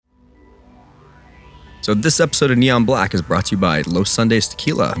So this episode of Neon Black is brought to you by Los Sundays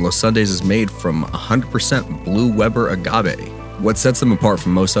Tequila. Los Sundays is made from 100% Blue Weber agave. What sets them apart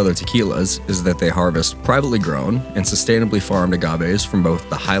from most other tequilas is that they harvest privately grown and sustainably farmed agaves from both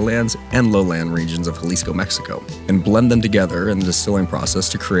the highlands and lowland regions of Jalisco, Mexico, and blend them together in the distilling process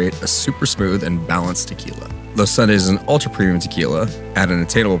to create a super smooth and balanced tequila. Los Sundays is an ultra-premium tequila at an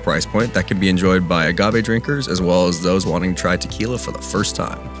attainable price point that can be enjoyed by agave drinkers as well as those wanting to try tequila for the first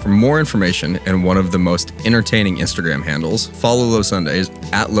time. For more information and one of the most entertaining Instagram handles, follow Los Sundays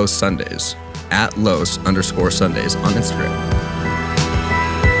at Los Sundays, at Los_Sundays on Instagram.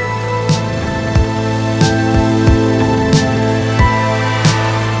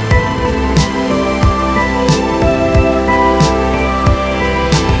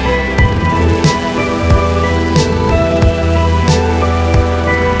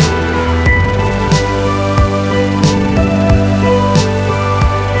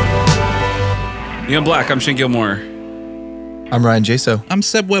 Neon Black, I'm Shane Gilmore. I'm Ryan Jaso. I'm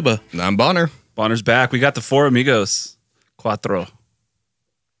Seb Weber. And I'm Bonner. Bonner's back. We got the four amigos. Cuatro.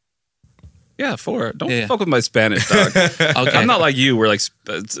 Yeah, four. Don't fuck with my Spanish, dog. Okay. I'm not like you. We're like,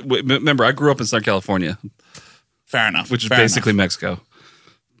 remember, I grew up in Southern California. Fair enough. Which is basically Mexico.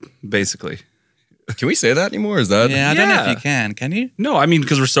 Basically. Can we say that anymore? Is that? Yeah, I don't know if you can. Can you? No, I mean,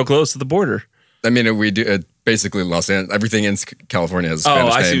 because we're so close to the border. I mean, we do basically Los Angeles. Everything in California has a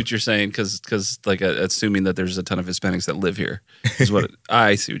Spanish I see name. what you're saying. Because like assuming that there's a ton of Hispanics that live here is what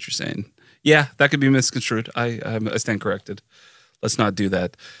I see what you're saying. Yeah, that could be misconstrued. I stand corrected. Let's not do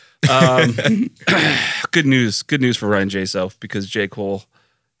that. Good news for Ryan Jaso, because J. Cole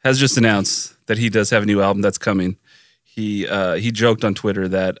has just announced that he does have a new album that's coming. He joked on Twitter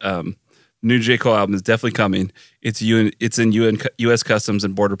that new J. Cole album is definitely coming. It's in U.S. Customs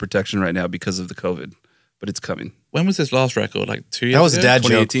and Border Protection right now because of the COVID, but it's coming. When was his last record? Like 2 years That was a ago? dad joke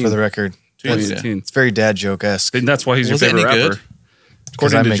 2018. for the record. 2018. It's very dad joke-esque. And that's why he's your Was it favorite any rapper. good?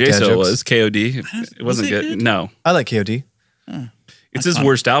 According I to make dad Jaso, it jokes. was KOD. It wasn't it good. good? No, I like KOD. it's his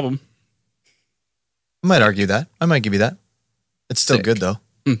worst album. I might argue that. I might give you that. It's still Sick. good, though.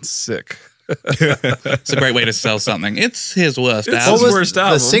 Sick. It's a great way to sell something. It's his worst It's album. his worst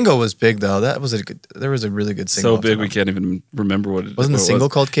album. The single was big, though. There was a really good single. So big we can't even remember what it Wasn't the what it single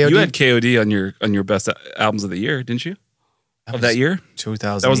was. called KOD? You had KOD on your best albums of the year, didn't you? Of that year?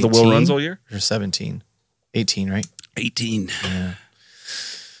 2000. That was the Will Runzel year? Or 17. 18, right? 18.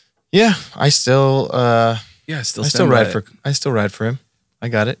 Yeah, I still Yeah, I still ride for him. I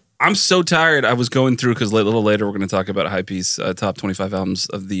got it. I'm so tired. I was going through, because a little later we're going to talk about Hypebeast's top 25 albums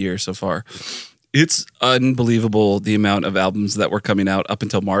of the year so far. It's unbelievable the amount of albums that were coming out up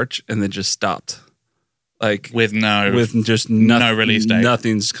until March and then just stopped. Like with just no release date.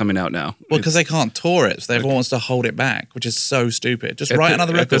 Nothing's coming out now. Well, because they can't tour it, so everyone wants to hold it back, which is so stupid. Just write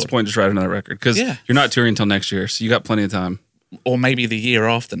another record. At this point, just write another record, because you're not touring until next year, so you got plenty of time. Or maybe the year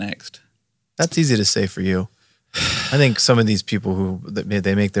after next. That's easy to say for you. I think some of these people who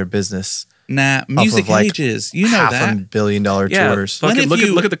they make their business Nah, music like ages. You know $500 that. billion tours. Fuck it, When if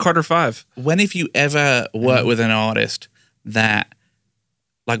look at the Carter 5. When have you ever worked with an artist that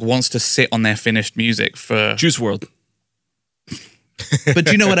like wants to sit on their finished music for Juice WRLD. But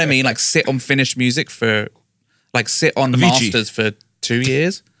do you know what I mean? Like sit on finished music for like sit on Avicii. masters for 2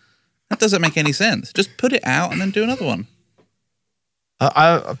 years? That doesn't make any sense. Just put it out and then do another one.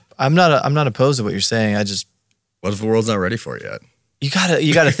 I'm not opposed to what you're saying. What if the world's not ready for it yet? You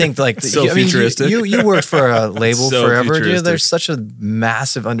gotta think like So I mean, futuristic. you worked for a label So forever. futuristic. There's such a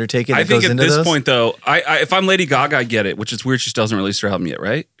massive undertaking that I think goes at into this those. point, though, I if I'm Lady Gaga, I get it, which is weird. She still hasn't released her album yet,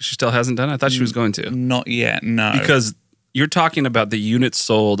 right? She still hasn't done it? I thought she was going to. Not yet, no. Because you're talking about the units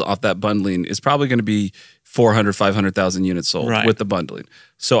sold off that bundling is probably going to be 400, 500,000 units sold Right. with the bundling.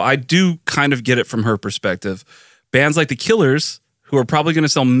 So I do kind of get it from her perspective. Bands like the Killers, who are probably going to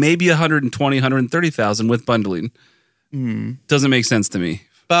sell maybe 120, 130,000 with bundling, doesn't make sense to me.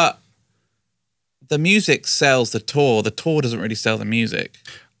 But the music sells the tour. The tour doesn't really sell the music.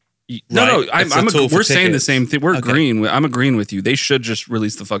 No, Right? It's a tour for we're saying the tickets. same thing. We're Okay. agreeing. I'm agreeing with you. They should just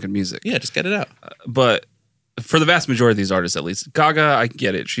release the fucking music. Yeah, just get it out. But for the vast majority of these artists, at least, Gaga, I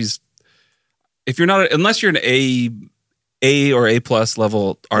get it. If you're not, unless you're an A or A plus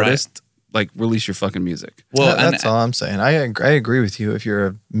level artist, like release your fucking music. Well, That's all I'm saying. I agree with you. If you're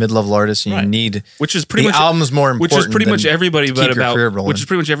a mid-level artist and you Right. need Which is pretty the much album's more important. which is pretty much than everybody to but keep your about career rolling. which is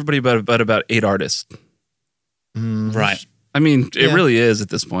pretty much everybody but about 8 artists. right. I mean, it Yeah. really is at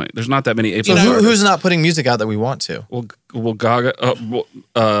this point. There's not that many A+. So artists. who's not putting music out that we want to? Well, Gaga.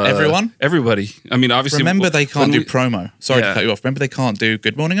 Everyone? Everybody. I mean, obviously. Remember, they can't when do we- promo. Sorry Yeah. to cut you off. Remember, they can't do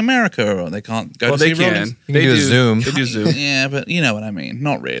Good Morning America, or they can't go Well, to they see Rolling. can. You can do a Zoom. They do Zoom. Yeah, but you know what I mean.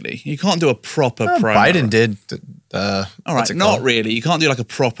 Not really. You can't do a proper promo. Biden did. All what's right, it not called? really. You can't do like a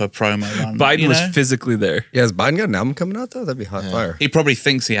proper promo run. Biden you was know? physically there. Yeah, has Biden got an album coming out though? That'd be hot fire. He probably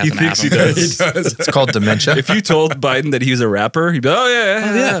thinks he has He an thinks album. he does. It's called dementia. If you told Biden that he was a rapper, he'd be, oh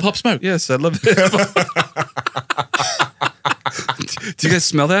yeah, Oh, yeah, Pop Smoke. Yes, I love it. Do you guys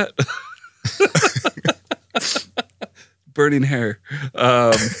smell that? Burning hair.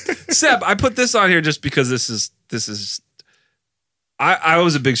 Seb, I put this on here just because this is. I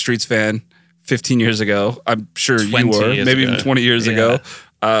was a big Streets fan 15 years ago. I'm sure you 20 were, years maybe ago. even 20 years Yeah.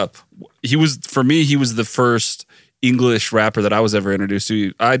 ago. He was the first English rapper that I was ever introduced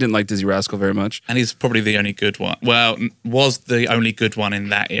to. I didn't like Dizzy Rascal very much. And he's probably the only good one. Well, was the only good one in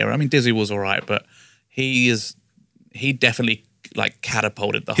that era. I mean, Dizzy was all right, but he definitely like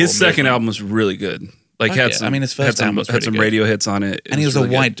catapulted the whole His second movement. album was really good. Like Oh, had yeah. some, I mean, his first had some, album was had pretty some good. radio hits on it. And he was a really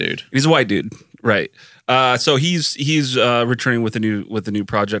good. white dude. He's a white dude, right? So he's returning with a new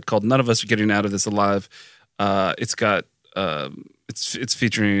project called "None of Us Are Getting Out of This Alive." It's got it's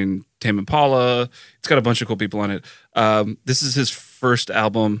featuring Tame Impala. It's got a bunch of cool people on it. This is his first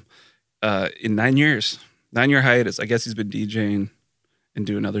album in 9 years. 9-year hiatus. I guess he's been DJing and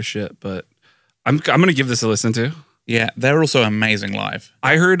doing other shit, but I'm gonna give this a listen to. Yeah, they're also amazing live.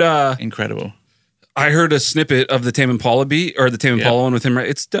 I heard Incredible. a snippet of the Tame Impala beat or the Tame Yeah. Impala one with him. Right,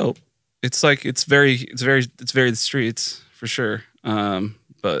 it's dope. It's like it's very the streets for sure.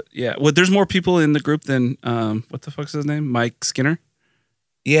 But yeah, well, there's more people in the group than what the fuck's his name? Mike Skinner.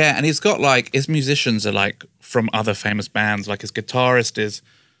 Yeah, and he's got like his musicians are like from other famous bands. Like his guitarist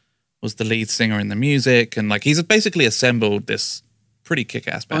was the lead singer in the music, and like he's basically assembled this pretty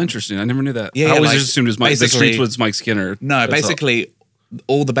kick-ass Oh, band. interesting. I never knew that. Yeah, I yeah, always like, just assumed it was Mike. The basically- streets was Mike Skinner. No, That's all. basically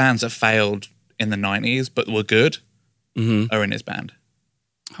all the bands that failed in the 90s but were good are in his band.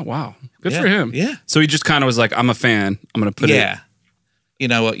 Oh wow, good Yeah, for him. yeah. So he just kind of was like, I'm a fan. I'm gonna put it. Yeah. You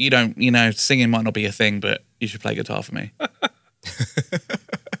know what? Singing might not be a thing, but you should play guitar for me.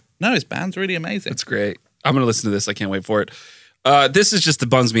 No, his band's really amazing. That's great. I'm gonna listen to this. I can't wait for it. This is just the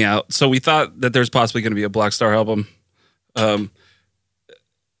buns me out. So we thought that there's possibly going to be a Black Star album.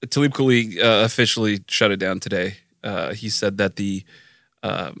 Talib Kweli officially shut it down today. He said that the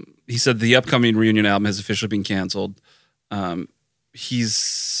upcoming reunion album has officially been canceled.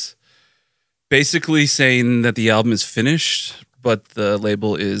 He's basically saying that the album is finished, but the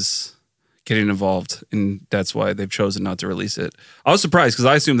label is getting involved, and that's why they've chosen not to release it. I was surprised because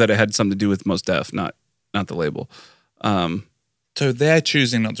I assumed that it had something to do with Mos Def, not the label. So they're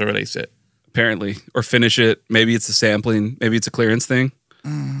choosing not to release it. Apparently, or finish it. Maybe it's a sampling. Maybe it's a clearance thing.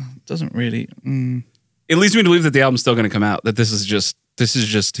 Doesn't really. It leads me to believe that the album's still going to come out. That this is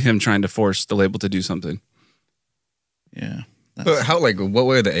just him trying to force the label to do something. Yeah. But how, like, what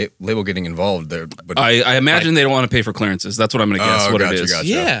way are the label getting involved there? But I imagine they don't want to pay for clearances. That's what I'm going to guess. Oh, what gotcha, it is. gotcha.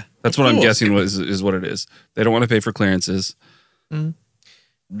 Yeah. That's of what I'm course. guessing is what it is. They don't want to pay for clearances. when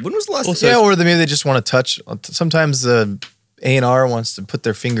was the last Also- Yeah, or maybe they just want to touch. Sometimes the A&R wants to put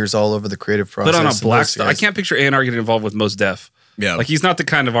their fingers all over the creative process. But on a and Black those Star, I guys- can't picture A&R getting involved with Mos Def. Yeah. Like he's not the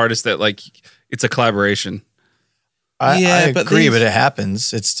kind of artist that like it's a collaboration. I Yeah, but agree, these- but it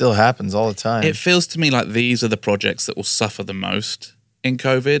happens. It still happens all the time. It feels to me like these are the projects that will suffer the most in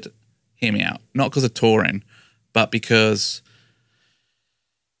COVID. Hear me out. Not because of touring, but because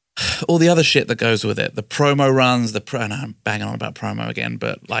all the other shit that goes with it. The promo runs, and I'm banging on about promo again,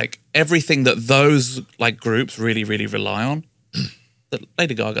 but like everything that those like groups really, really rely on. That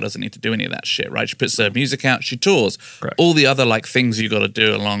Lady Gaga doesn't need to do any of that shit, right? She puts her music out, she tours. Correct. All the other like things you got to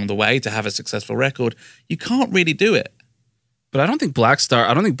do along the way to have a successful record, you can't really do it. But I don't think Black Star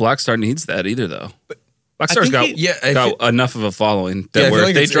needs that either, though. Black I Star's think got it- Yeah, I got feel- enough of a following that yeah, I feel where like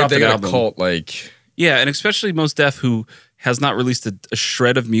if they it's- drop they an got album, a cult, like, yeah, and especially Mos Def, who has not released a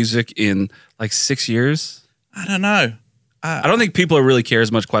shred of music in like 6 years. I don't know. I don't think people really care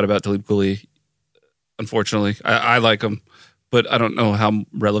as much quite about Talib Kweli. Unfortunately, I like him, but I don't know how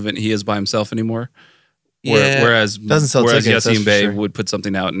relevant he is by himself anymore. Yeah. Whereas Doesn't sell tickets, that's Yassine for Bey sure. would put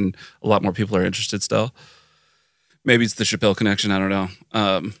something out, and a lot more people are interested still. Maybe it's the Chappelle connection. I don't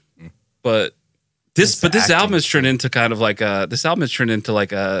know. But this acting. album has turned into kind of like a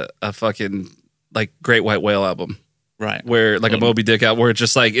fucking like Great White Whale album. Right. Where like a Moby Dick album, where it's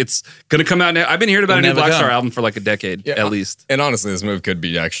just like it's gonna come out now. I've been hearing about a new Never Black come. Star album for like a decade Yeah, at least. And honestly, this move could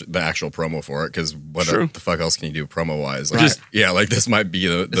be the actual promo for it, because what True. the fuck else can you do promo wise? Like, Right. yeah, like this might be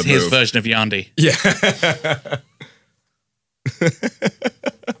the It's his move. version of Yandi. Yeah.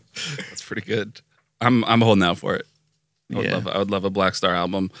 That's pretty good. I'm holding out for it. I would love a Black Star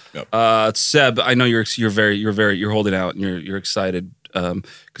album. Yep. Seb, I know you're holding out and you're excited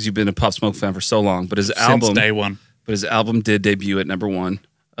because you've been a Pop Smoke fan for so long. But his Since day one. But his album did debut at number 1.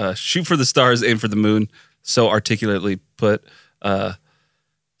 Shoot for the Stars, Aim for the Moon. So articulately put.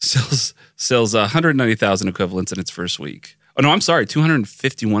 Sells 190,000 equivalents in its first week. Oh no, I'm sorry,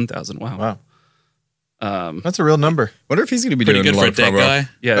 251,000. Wow. That's a real number. Wonder if he's going to be Pretty doing good a for a lot dead of promo. guy.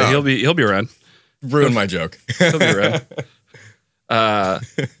 Yeah, he'll be around. Ruin my joke. He'll be around.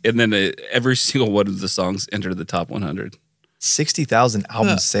 And then every single one of the songs entered the top 100. 60,000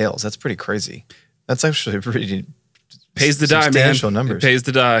 album sales. That's pretty crazy. That's actually pretty Pays to die, man. substantial numbers. It pays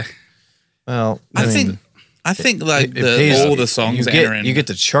to die. Well, I think like it pays- all the songs you entering. get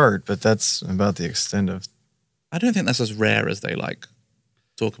to chart, but that's about the extent of. I don't think that's as rare as they like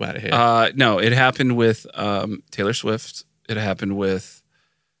talk about it here. No, it happened with Taylor Swift. It happened with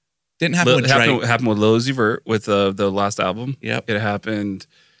Didn't happen with Drake. happened with Lil Uzi Vert with the last album. Yep. It happened.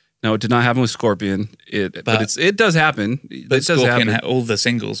 No, it did not happen with Scorpion. But it does happen. But It does Scorpion happen. all the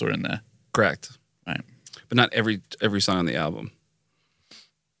singles were in there. Correct. Right. But not every song on the album.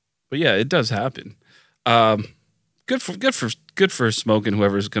 But yeah, it does happen. Good for Smoking.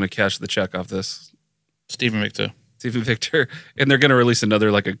 Whoever's going to cash the check off this, Stephen Victor. Stephen Victor, and they're going to release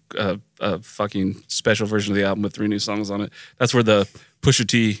another like a fucking special version of the album with 3 new songs on it. That's where the Pusha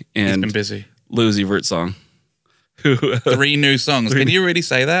T He's been and busy. Lil Uzi Vert song. 3 new songs. Can you really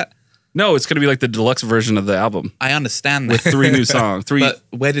say that? No, it's going to be like the deluxe version of the album I understand that. with 3 new songs. But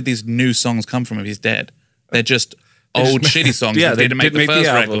where did these new songs come from if he's dead? They're just old shitty songs that they didn't make the first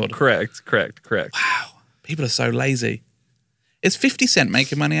record. Correct. People are so lazy. Is 50 Cent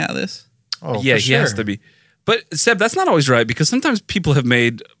making money out of this? Oh, Yeah, for he has sure. to be. But Seb, that's not always right because sometimes people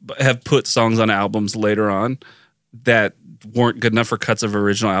have put songs on albums later on that weren't good enough for cuts of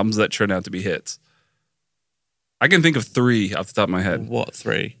original albums that turned out to be hits. I can think of 3 off the top of my head. What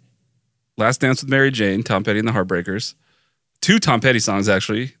 3? Last Dance with Mary Jane, Tom Petty and the Heartbreakers. 2 Tom Petty songs,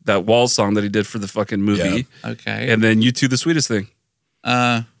 actually. That Walls song that he did for the fucking movie. Yeah. Okay. And then You Two, The Sweetest Thing.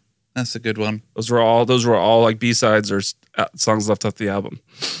 That's a good one. Those were all like B-sides or songs left off the album.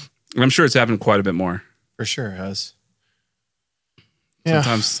 And I'm sure it's happened quite a bit more. For sure it has. Yeah.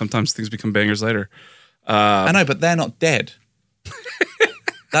 Sometimes things become bangers later. I know, but they're not dead.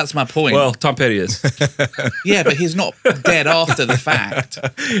 That's my point. Well, Tom Petty is. yeah, but he's not dead after the fact.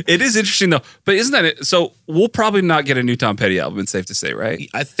 It is interesting though. But isn't that it? So we'll probably not get a new Tom Petty album. It's safe to say, right?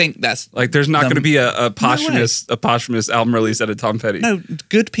 I think that's Like there's not going to be a posthumous album release out of Tom Petty. no.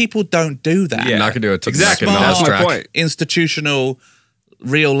 Good people don't do that. Yeah. Not gonna do it. Exactly. Like a That's mouse my track. point. Institutional,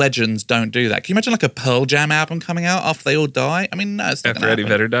 real legends don't do that. Can you imagine like a Pearl Jam album coming out after they all die? I mean, no, it's not After gonna Eddie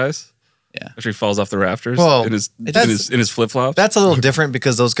happen. Vedder dies. Yeah. After he falls off the rafters Well, in his that's- flip flops. That's a little different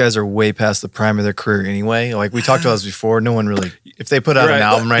because those guys are way past the prime of their career anyway. Like we talked about this before, no one really. If they put out Right. an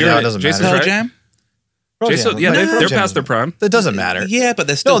album right You're now, right. it doesn't Jason's matter. Pearl right. Jam? Jason, yeah, they're past their prime. That doesn't matter. Yeah, but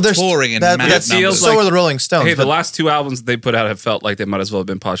they're still touring in mad that feels numbers. So like- are the Rolling Stones. Hey, the but last 2 albums they put out have felt like they might as well have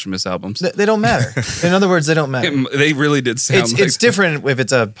been posthumous albums. they don't matter. In other words, they don't matter. They really did sound It's like it's different if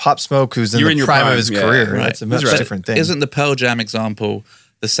it's a Pop Smoke who's in You're the in your prime prime, of his yeah, career. Right. It's a much But different thing. Isn't the Pearl Jam example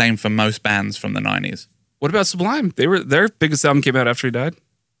the same for most bands from the 90s? What about Sublime? Their biggest album came out after he died.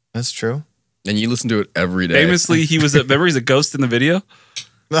 That's true. And you listen to it every day. Famously, remember he's a ghost in the video?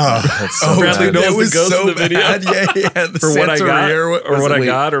 Oh, that's so Bradley bad. knows that the was ghost so in the video. bad. Yeah. The For what I got, Santeria, or what I was it?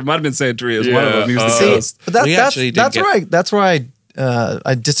 got, or it might have been Santeria. It was one of Yeah. them. He was the See, ghost. but We actually did that's get- right. That's where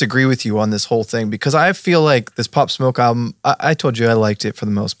I disagree with you on this whole thing because I feel like this Pop Smoke album. I told you I liked it for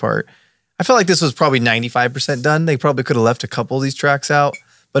the most part. I felt like this was probably 95% done. They probably could have left a couple of these tracks out,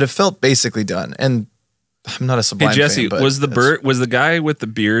 but it felt basically done. And I'm not a Hey Sublime Jesse, fan, but was it's- the guy with the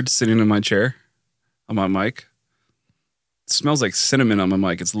beard sitting in my chair on my mic? It smells like cinnamon on my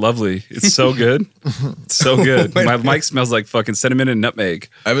mic. It's lovely. It's so good. It's so good. My mic smells like fucking cinnamon and nutmeg.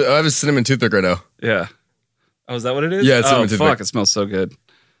 I have a cinnamon toothpick right now. Yeah. Oh, is that what it is? Yeah, it's oh, cinnamon toothpick. fuck. It smells so good.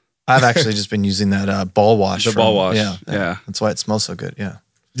 I've actually just been using that ball wash. The ball wash, yeah. That's why it smells so good. Yeah.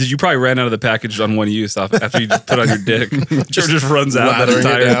 Did you probably ran out of the package on one use after you just put on your dick? just runs out that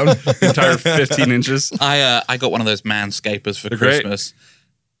lathering it entire 15 inches. I got one of those manscapers for They're great. Christmas.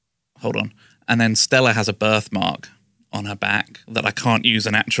 Hold on. And then Stella has a birthmark on her back that I can't use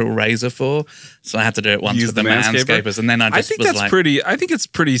an actual razor for. So I had to do it once Use with the Manscaper? manscapers. And then I just think was that's like, pretty. I think it's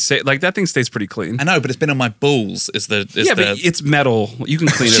pretty safe. Like that thing stays pretty clean. I know, but it's been on my balls. But it's metal. You can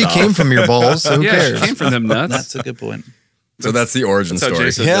clean She it off. came from your balls, so who yeah, cares? she came from them nuts. That's a good point. So that's the origin That's how story.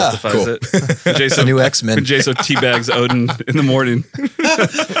 Jason Yeah. justifies it. Jason, The new X-Men. When Jason teabags Odin in the morning.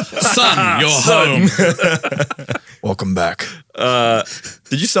 Son, you're home. Welcome back.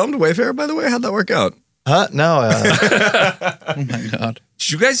 Did you sell them to Wayfair, by the way? How'd that work out? Huh? No. Oh my god.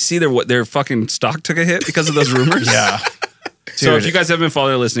 Did you guys see their fucking stock took a hit because of those rumors? Yeah. So if Dude. you guys haven't been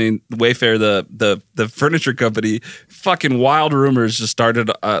following or listening, Wayfair, the furniture company, fucking wild rumors just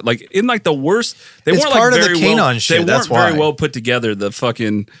started like in like the worst. They It's weren't part like of the very well. Canon shit, They that's weren't very why. well put together. The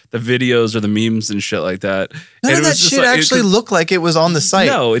videos or the memes and shit like that. None And of it that was just shit like- actually looked like it was on the site.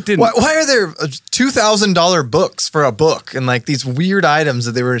 No, it didn't. Why are there $2,000 books for a book and like these weird items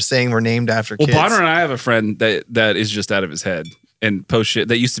that they were saying were named after Well, kids? Bonner and I have a friend that is just out of his head and post shit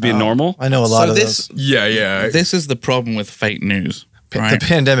that used to be normal. I know a lot So of this those. Yeah. this is the problem with fake news, right? The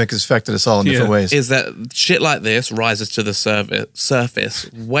pandemic has affected us all in different Yeah. ways. Is that shit like this rises to the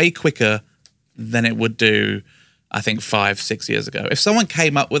surface way quicker than it would do, I think, 5-6 years ago. If someone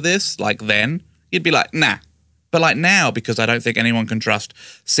came up with this like then, you'd be like, nah. But like now, because I don't think anyone can trust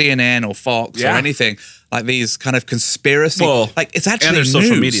CNN or Fox Yeah. or anything, like these kind of conspiracy, Well, like it's actually and there's news.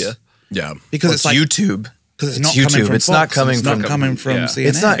 social media. Yeah. Because Well, it's like YouTube. because it's It's not coming YouTube. from It's not Fox, coming it's not from- coming from yeah. CNN.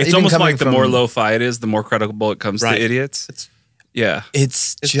 It's not- It's Even almost coming like the from- more lo-fi it is, the more credible it comes Right. to idiots. Yeah.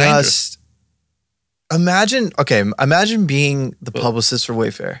 It's It's just imagine being the publicist for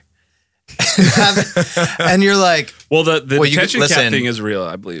Wayfair. And you're like, Well, the Well, you detention could- cap listen. thing is real,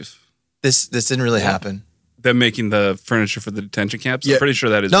 I believe. this didn't really happen. Them making the furniture for the detention camps. Yeah. I'm pretty sure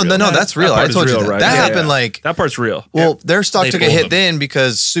that is No, real. that's real. That part I is told you real, that. right? That Yeah, happened yeah. like That part's real. well, their stock They took a fooled hit them. then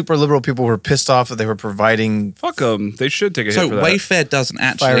because super liberal people were pissed off that they were providing Fuck them. They should take a So hit for that. Wayfair doesn't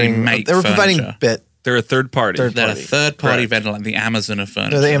actually firing. make They were providing furniture. bit. They're a third party. Third They're a party. third-party Correct. vendor, like the Amazon of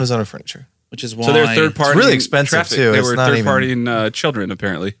furniture, No, the Amazon of furniture. which is why. So they're third party. really expensive, traffic. too. They It's were not third even- partying children,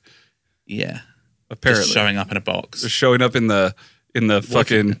 apparently. Yeah, Apparently. just showing up in a box. They're showing up in the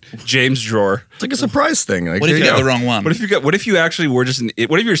fucking James drawer. It's like a surprise thing. Like, What if there you you get go. the wrong one? What if you actually were just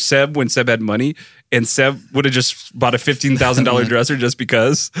what if you're Seb when Seb had money and Seb would have just bought a $15,000 dresser just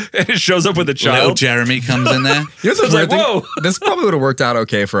because and it shows up with a Little child? Jeremy comes in there. You know, So it's like, whoa. This probably would have worked out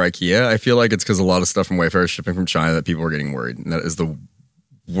okay for IKEA. I feel like it's because a lot of stuff from Wayfair is shipping from China that people were getting worried. And that is the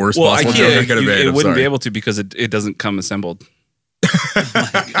worst Well, possible joke I IKEA, could have made. it I'm wouldn't be sorry. able to because it doesn't come assembled.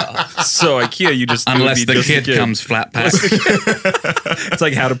 So IKEA, you just it would Unless be the just kid comes flat pack. It's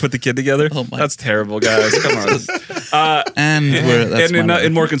like how to put the kid together. Oh my- That's terrible, guys. Come on. And that's And my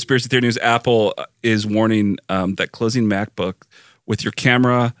in more conspiracy theory news, Apple is warning that closing MacBook with your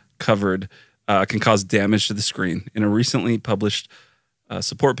camera covered can cause damage to the screen. In a recently published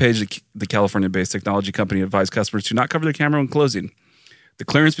support page, the California-based technology company advised customers to not cover their camera when closing. The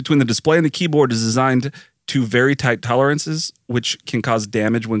clearance between the display and the keyboard is designed to very tight tolerances, which can cause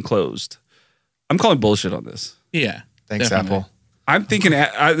damage when closed. I'm calling bullshit on this. yeah. Thanks, definitely. Apple. I'm thinking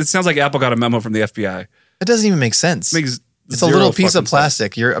it sounds like Apple got a memo from the FBI. It doesn't even make sense. Makes It's a zero little piece fucking of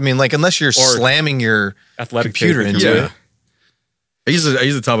plastic. Unless you're slamming your Athletic computer tape. into Yeah. it. I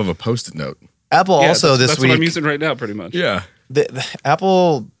use the top of a Post-it note. Apple Yeah, also that's this what I'm week, using right now, pretty much. Yeah.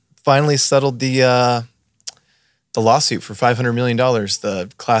 Apple finally settled the lawsuit for $500 million.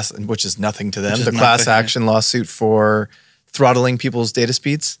 The class, which is nothing to them. Which is The class nothing, yeah. action lawsuit for throttling people's data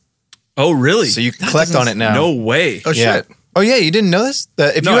speeds. Oh, really? So you can collect on it now. No way. Oh, Yeah. shit. Oh yeah, you didn't know this?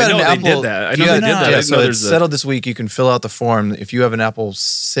 If No, you I had know an they Apple, did that. I if know you they had- did that. I Yeah, didn't so know it's there's a- settled this week. You can fill out the form. If you have an an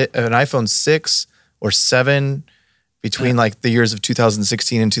iPhone 6 or 7 between like the years of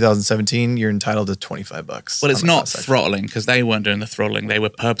 2016 and 2017, you're entitled to $25. Well, it's on the not class action. throttling because they weren't doing the throttling. They were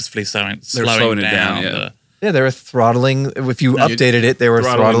purposefully slowing slowing it down, down. yeah. Yeah, they were throttling. If you No, you- updated it, they were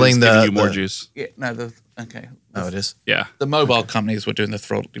throttling is giving the. you more the- juice. Okay. Oh, it is. Yeah. The mobile companies were doing the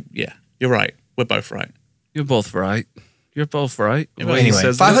throttling. Yeah, you're right. We're both right. You're both right. You're both right. Well, he Anyway,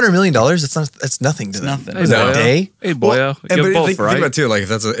 says $500 million. That's nothing to them. nothing. Is that a Boyo. day? Hey, boyo. And You're but both think right. about it too, like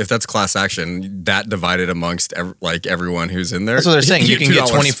if that's class action, that divided amongst everyone who's in there. That's what they're saying. You can get $2.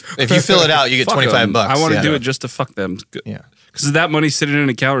 20. If you fill it out, you get Fuck 25 them. bucks. I want to Yeah. do it just to fuck them. Yeah. Because that money sitting in an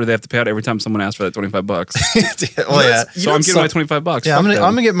account, or they have to pay out every time someone asks for that $25. Well, yeah. So I'm getting my $25. Yeah, Fuck I'm them.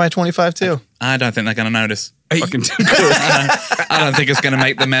 gonna get my 25 too. I don't think they're going to notice. fucking I don't think it's going to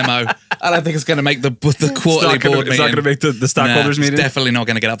make the memo. I don't think it's going to make the quarterly board It's meeting. not going to make the stockholders Nah, meeting. It's definitely not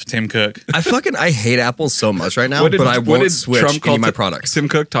going to get up to Tim Cook. I hate Apple so much right now, What did- but I what won't did switch Trump call any of my Ti- products. Tim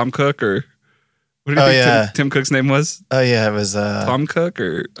Cook, Tom Cook, or what did Oh, you think yeah. Tim Cook's name was? Oh yeah, it was. Tom Cook,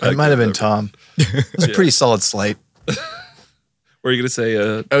 or It might have been Tom. It was a pretty solid slate. Were you going to say?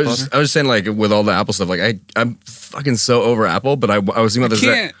 I was saying like with all the Apple stuff, like I'm fucking so over Apple, but I was thinking about this.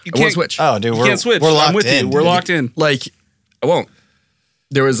 You I can't won't switch. Oh, dude, you can't switch. We're locked I'm with in. you. We're dude. locked in. Like I won't.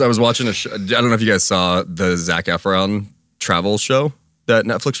 I was watching a show. I don't know if you guys saw the Zac Efron travel show that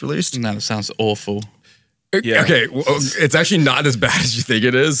Netflix released. No, that sounds awful. Yeah. Okay, well, it's actually not as bad as you think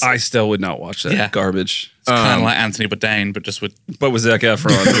it is. I still would not watch that Yeah. garbage. It's kind of like Anthony Bourdain, but just with Zac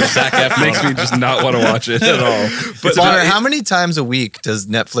Efron. Zac Efron. Makes me just not want to watch it at all. But Bonner, how many times a week does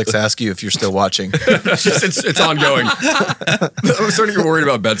Netflix ask you if you're still watching? It's ongoing. I'm starting to get worried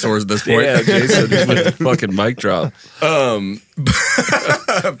about bed sores at this point. yeah, Jason, just with the fucking mic drop.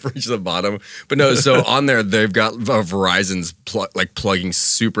 Reach the bottom. But no, so on there they've got Verizon's plugging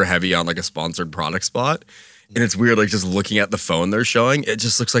super heavy on like a sponsored product spot, and it's weird. Like just looking at the phone they're showing, it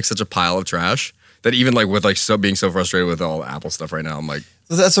just looks like such a pile of trash that even like with like being so frustrated with all the Apple stuff right now, I'm like,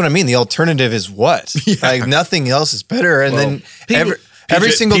 That's what I mean. The alternative is what? Like nothing else is better. And then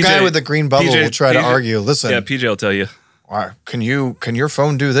every single guy with the green bubble will try to argue. Listen, Yeah, PJ will tell you. can your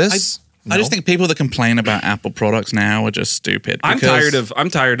phone do this? I just think people that complain about Apple products now are just stupid. I'm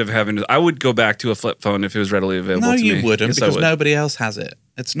tired of having. I would go back to a flip phone if it was readily available. No, to you me. wouldn't Yes, I because would. nobody else has it.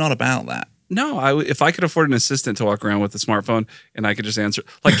 It's not about that. No, if I could afford an assistant to walk around with a smartphone and I could just answer,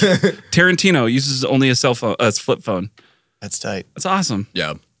 like Tarantino uses only a cell phone, a flip phone. That's tight. That's awesome.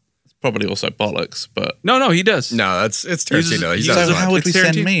 yeah, It's probably also bollocks, but No, he does. no, it's Tarantino. He's So out of so his how mind. would we It's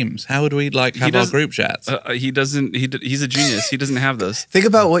send Tarantino. memes? How would we like have our doesn't- group chats? He doesn't. He's a genius. He doesn't have those. Think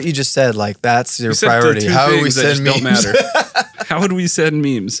about what you just said. Like that's your You said the priority. two How do we things that send just memes? don't matter. How would we send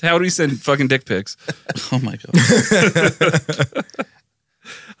memes? How would we send fucking dick pics? Oh my god!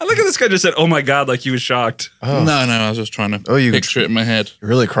 I look at this guy just said, "Oh my god," like he was shocked. No, I was just trying to you- picture it in my head. You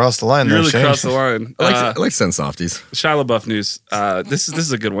really crossed the line You there, really Shane. crossed the line. I like send softies. Shia LaBeouf news. This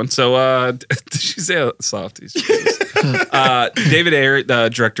is a good one. So did you say softies? David Ayer, the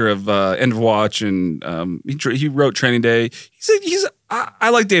director of End of Watch, and he wrote Training Day. I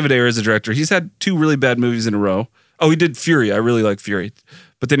like David Ayer as a director. He's had 2 really bad movies in a row. Oh, he did Fury. I really like Fury.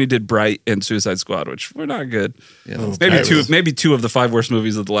 But then he did Bright and Suicide Squad, which were not good. Yeah, Maybe two of the 5 worst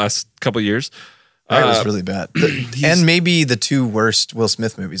movies of the last couple of years. That was really bad. And maybe the 2 worst Will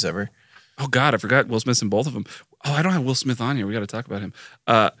Smith movies ever. Oh God, I forgot Will Smith's in both of them. Oh, I don't have Will Smith on here. We got to talk about him.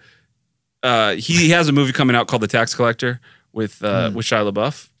 He has a movie coming out called The Tax Collector with Shia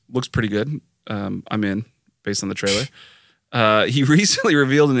LaBeouf. Looks pretty good. I'm in based on the trailer. He recently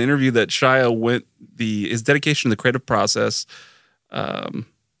revealed in an interview that Shia his dedication to the creative process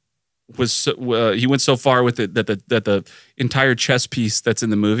he went so far with it that the entire chess piece that's in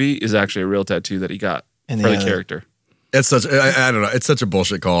the movie is actually a real tattoo that he got And for the the- character. It's such I don't know. It's such a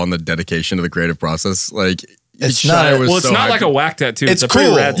bullshit call on the dedication to the creative process. Like It's Shia not- was Well, it's so not like hyped. a whack tattoo. It's a pretty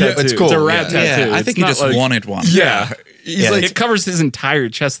cool. rad Yeah, tattoo. it's cool. It's a rad Yeah. tattoo. I It's think he not just like- wanted one. Yeah. He's Yeah, like It covers his entire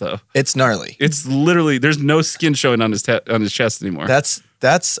chest though. It's gnarly. It's literally there's no skin showing on his chest anymore. That's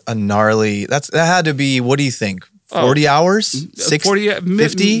a gnarly. That had to be. What do you think? 40 hours? 60, 40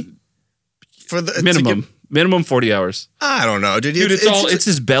 50? for the minimum 40 hours. I don't know, dude. Dude, it's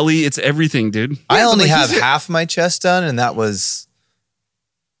his belly, it's everything, dude. I only like, have he's- half my chest done, and that was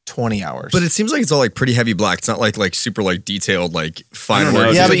 20 hours. But it seems like it's all like pretty heavy black. It's not like super like detailed like fine don't know, work.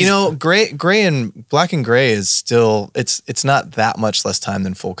 dude. yeah, It's but like you know, gray and black and gray is still it's not that much less time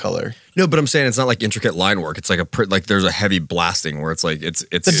than full color. no, but I'm saying it's not like intricate line work. It's like like there's a heavy blasting where it's like it's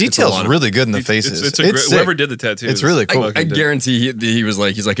The it's a detail's lot of- really good in the faces. It's It's sick. whoever did the tattoo. It's is really cool. fucking I good. guarantee he was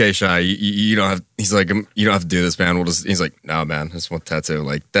like, he's like, hey, Shy, you don't have, he's like, you don't have to do this, man. We'll just, he's like, no, man, I just want tattoo.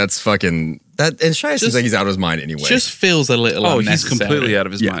 Like, that's fucking, that, and Shy seems like he's out of his mind anyway. Just feels a little. Oh, he's unnecessary. completely out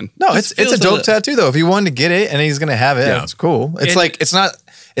of his mind. No, Just it's a feels dope a- tattoo though. If he wanted to get it and he's gonna have it, Yeah. it's cool. It's And- like it's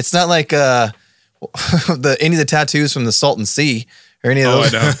not like any of the tattoos from the Salton Sea or any of Oh, I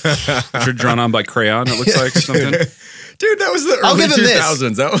those. know. Which are drawn on by crayon, it looks like, or something. Dude, that was the I'll early give him this.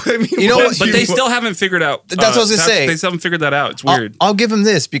 2000s. That, I mean, You know what? But they still haven't figured out. That's what I was gonna say. They still haven't figured that out. It's weird. I'll give him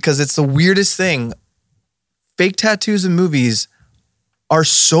this because it's the weirdest thing. Fake tattoos in movies are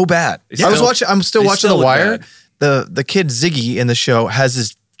so bad. They I'm still- still they watching still The look Wire. bad. The kid Ziggy in the show has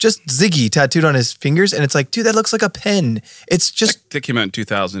his just Ziggy tattooed on his fingers, and it's like, dude, that looks like a pen. It's just, That came out in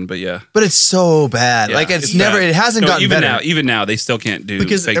 2000, but yeah. but it's so bad. Yeah, like it's never, bad. it hasn't No, gotten even better. now. Even now, they still can't do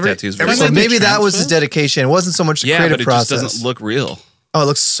Because fake tattoos. every- So When maybe they that was his transfer? dedication. It wasn't so much the yeah, creative but it process. just doesn't look real. Oh, it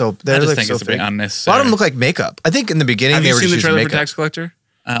looks so. They I just look think so it's a bit fake. A unnecessary. lot of them look like makeup. I think in the beginning Have they you were seen just the using trailer for makeup. Tax Collector?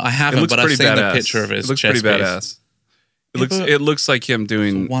 I It haven't, looks but I've pretty seen badass. the picture of his. It looks chest pretty piece. badass. Yeah, but- It looks like him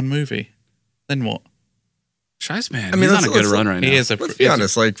doing. One movie. Then what? Shice, man. I mean, he's on let's- a good let's- run right now. He is a. Let's be is a-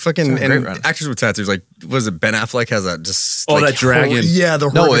 honest, like fucking It's a great and run. actors with tattoos, like was it Ben Affleck has that just Oh, like, that dragon. yeah, the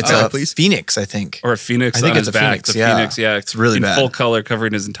No, horrific it's tattoo, a please. Phoenix, I think. Or a phoenix. I think on it's his a back. phoenix, The yeah. phoenix, yeah. It's really in bad. full color,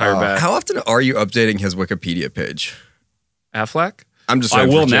 covering his entire back. How often are you updating his Wikipedia page? Affleck? I'm just. I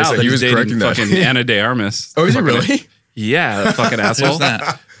waiting will for now Jason. that he he's was correcting dating that. fucking Anna de Armas. Oh, is he Fucking- really? Yeah, that fucking asshole. Who's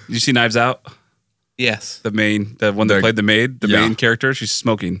that? Did you see Knives Out? Yes. The one that The- played the maid, the yeah. main character. She's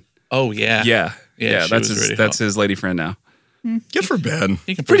smoking. Oh yeah. Yeah, Yeah, she that's was his. really That's hot. his lady friend now. Good for Ben.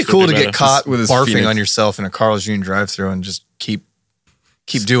 He can Pretty still cool do to better. get caught with his barfing Phoenix. on yourself in a Carl's Jr. drive-thru and just keep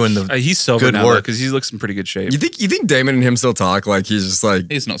doing the He's sober good now work. because he looks in pretty good shape. You think Damon and him still talk like he's just like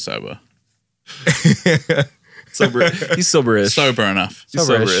He's not sober. Sober. He's soberish. Sober enough. He's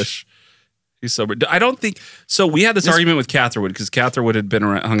Soberish. soberish. He's sober. I don't think so. We had this argument with Catherwood because Catherwood had been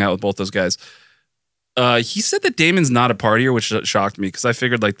around, hung out with both those guys. He said that Damon's not a partier, which shocked me because I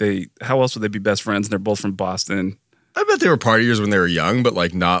figured like how else would they be best friends? And they're both from Boston. I bet they were partiers when they were young, but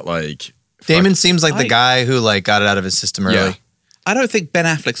like not like Damon seems like the I- guy who like got it out of his system early. Yeah. I don't think Ben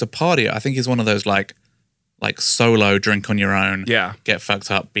Affleck's a partier. I think he's one of those like solo drink on your own. Yeah. Get fucked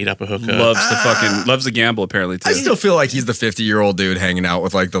up, beat up a hooker. Loves to gamble apparently too. I still feel like he's the 50-year-old dude hanging out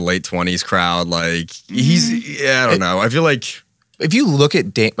with like the late 20s crowd. Like I don't know. I feel like If you look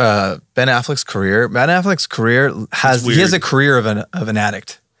at Ben Affleck's career, Ben Affleck's career has weird. a career of an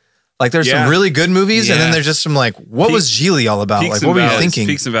addict. Like there's Yeah. some really good movies, and then Yeah. there's just some like, what was Geely all about? Peaks Like, and what were you valleys. thinking?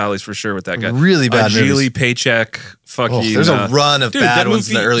 Peaks and valleys for sure with that guy. Really bad movies. Geely, Paycheck, fucking. Oh, there's a run of bad that ones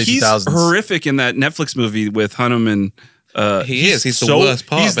in the early he's 2000s. horrific in that Netflix movie with Hunnam and. He's the worst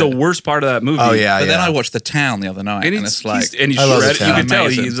part He's of the it. worst part of that movie. Oh yeah, But then yeah. I watched The Town the other night, and And it's like he's I love shredded. The You Town. can tell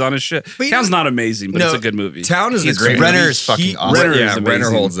Amazing. he's on his shit. But you Town's know- not amazing, but it's a good movie. Town is a He's great Renner movie. is fucking awesome. Renner Yeah, is Renner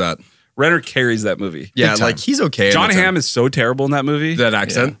amazing. holds that. Renner carries that movie. Yeah, time. like he's okay. in John the Hamm town. is so terrible in that movie. That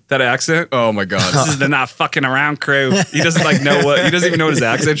accent. That accent. Oh my god. This is the not fucking around crew. He doesn't like know what. He doesn't even know what his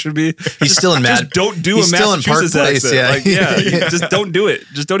accent should be. He's still in Just Mad. don't do he's a still in Park Massachusetts Place, accent. yeah. Like, yeah, just don't do it.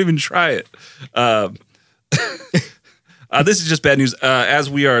 Just don't even try it. This is just bad news. As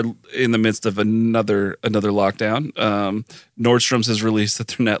we are in the midst of another lockdown, Nordstrom's has released that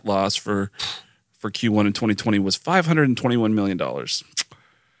their net loss for Q1 in 2020 was $521 million.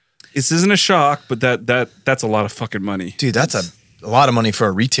 This isn't a shock, but that's a lot of fucking money. Dude, that's a lot of money for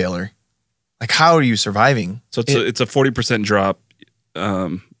a retailer. Like, how are you surviving? So it's a 40% drop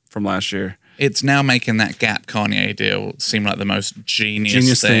from last year. it's now making that Gap Kanye deal seem like the most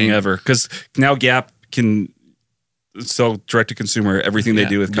genius Thing ever, because now Gap can sell direct to consumer everything they Yeah.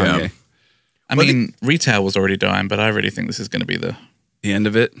 do with Kanye. Yeah. I mean, retail was already dying, but I really think this is going to be the The end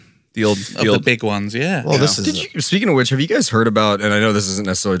of it. The old big ones. Yeah. Well, this is Did you, speaking of which, have you guys heard about, and I know this isn't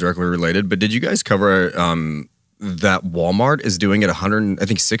necessarily directly related, but did you guys cover that Walmart is doing at 100, I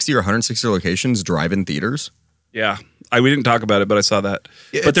think 60 or 160 locations drive-in theaters? Yeah. We didn't talk about it, but I saw that.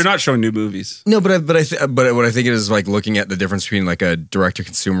 But they're not showing new movies. No, but what I think it is like looking at the difference between like a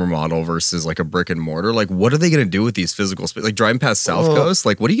direct-to-consumer model versus like a brick and mortar. Like, what are they going to do with these physical space? Like driving past South Well- Coast,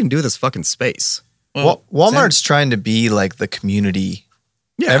 like what are you going to do with this fucking space? Walmart's trying to be like the community.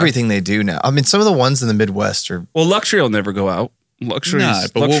 Yeah. Everything they do now. I mean, some of the ones in the Midwest are. Well, luxury will never go out. Luxury. No,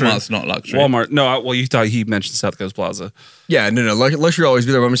 but Walmart's not luxury. Walmart. No, well, you thought he mentioned South Coast Plaza. Yeah, no, luxury will always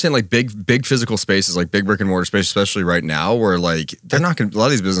be there. But I'm saying like big physical spaces, like big brick and mortar space, especially right now, where like they're not going. A lot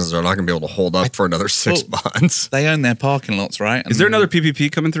of these businesses are not going to be able to hold up for another 6 months. They own their parking lots, right? Is there another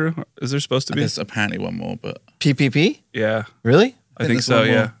PPP coming through? Is there supposed to be? There's apparently one more, but PPP? Yeah, Really? I think there's so. one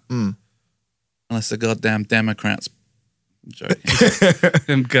Yeah, more. Unless the goddamn Democrats. I'm joking.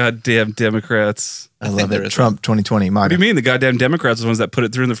 them goddamn Democrats. I think love there it. is Trump 2020. What do MAGA. you mean the goddamn Democrats are the ones that put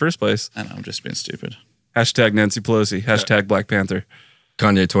it through in the first place? I know, I'm just being stupid. Hashtag Nancy Pelosi. Hashtag Black Panther.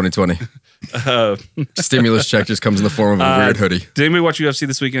 Kanye 2020 stimulus check just comes in the form of a weird hoodie. Did anybody watch UFC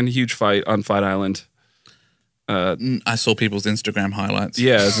this weekend? Huge fight on Fight Island. I saw people's Instagram highlights.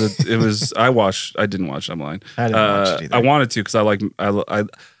 Yeah, it was. I watched. I didn't watch. I'm lying. I didn't watch it either. I wanted to because I like.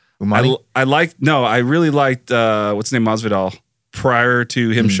 Umani? I liked. No, I really liked. What's his name? Masvidal. Prior to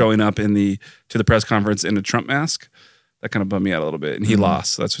him showing up to the press conference in a Trump mask, that kind of bummed me out a little bit, and he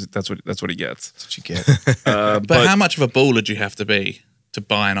lost. So that's what he gets. That's what you get. But how much of a baller do you have to be to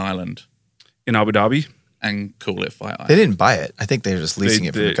buy an island In Abu Dhabi, and call it Fight They Island? didn't buy it. I think they're just leasing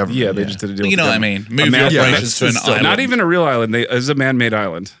it from the government. Yeah, they just did a deal. You with know the what I government. mean? Move your operations to an island. Not even a real island. It's a man-made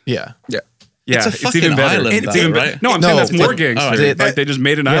island. Yeah. Yeah. Yeah, It's a fucking island, It's though, even right? No, I'm No, saying that's more but- gangster. Like they just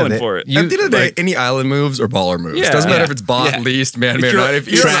made an island for it. At the end of the day, any island moves or baller moves. Yeah. Doesn't matter Yeah. if it's bought, Yeah. leased, man-made. you're- If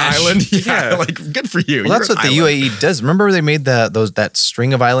you're an trash. island, Yeah. like good for you. Well, that's You're what an the island. UAE does. Remember they made that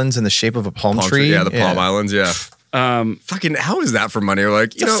string of islands in the shape of a palm tree? Yeah, the Palm Islands. Yeah. Um, Fucking, how is that for money? Or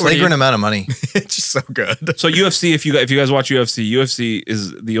like, It's a flagrant amount of money. it's just so good. So UFC, if you guys watch UFC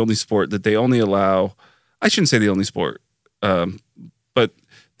is the only sport that they only allow. I shouldn't say the only sport, but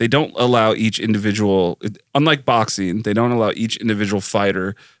they don't allow each individual. Unlike boxing, they don't allow each individual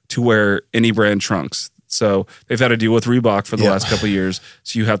fighter to wear any brand trunks. So they've had to deal with Reebok for the last couple of years.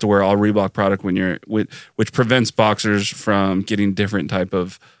 So you have to wear all Reebok product when you're which prevents boxers from getting different type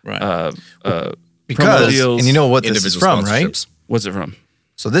of Right. Because, deals, and you know what this is Individual from, right? sponsorships. What's it from?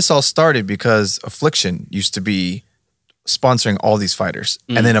 So this all started because Affliction used to be sponsoring all these fighters.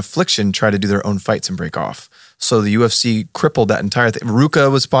 And then Affliction tried to do their own fights and break off. So the UFC crippled that entire thing.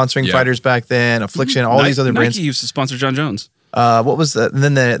 Ruka was sponsoring fighters back then, Affliction, all these other brands. Nike used to sponsor John Jones. What was that? And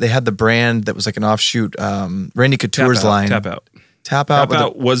then they had the brand that was like an offshoot, Randy Couture's line. Tap Out. Tap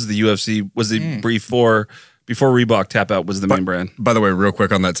Out was the UFC, was the before Reebok, Tap Out was the main brand. By the way, real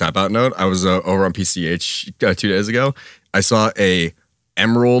quick on that Tap Out note, I was over on PCH 2 days ago. I saw a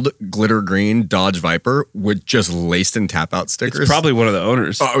emerald glitter green Dodge Viper with just laced in Tap Out stickers. It's probably one of the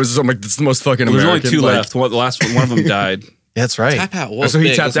owners. Oh, I'm like, this is the most fucking There's American. only 2 left. The last one of them died. Yeah, that's right. Tap Out was So he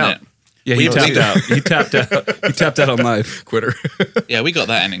big, tapped wasn't out. it? Yeah, he tapped out. He tapped out. He tapped out on life. Quitter. Yeah, we got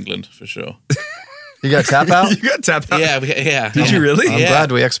that in England for sure. You got Tap Out? You got Tap Out. Yeah, Did you really? I'm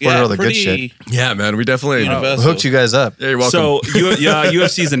glad we exported all the good shit. Yeah, man, we definitely Universal. Hooked you guys up. Yeah, you're welcome. So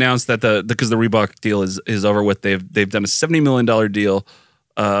UFC's announced that because the Reebok deal is over with. They've done a $70 million deal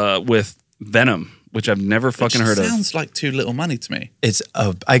with Venom, which I've never fucking heard of. Sounds like too little money to me. It's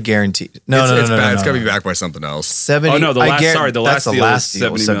I guarantee. No, it's no, bad. no, It's got to no. be backed by something else. 70. Oh, no, the last- sorry, the that's last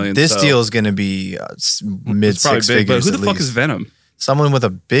deal was 70 million, This so- deal is going to be mid It's probably six big, but figures. who the at fuck least. is Venom? Someone with a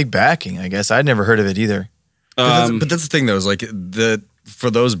big backing, I guess. I'd never heard of it either. But that's the thing, though, is like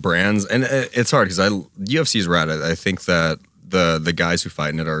for those brands, and it's hard because UFC is rad. I think that the guys who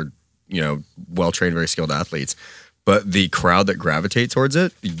fight in it are well trained, very skilled athletes. But the crowd that gravitate towards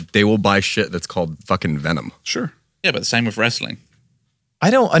it, they will buy shit that's called fucking Venom. Sure. Yeah, but the same with wrestling. I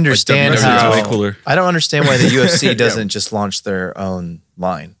don't understand WWE's how. way cooler. I don't understand why the UFC doesn't just launch their own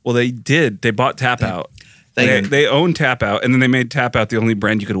line. Well, they did. They bought Tap Out. They own Tap Out, and then they made Tap Out the only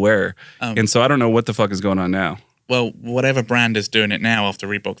brand you could wear. And so I don't know what the fuck is going on now. Well, whatever brand is doing it now after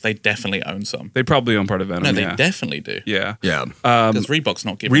Reebok, they definitely own some. They probably own part of Venom. No, they yeah. definally do. Yeah. Yeah. Because Reebok's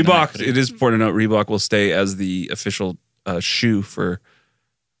not giving them Reebok, equity. it is important to note, Reebok will stay as the official shoe for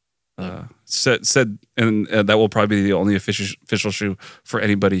said and that will probably be the only official shoe for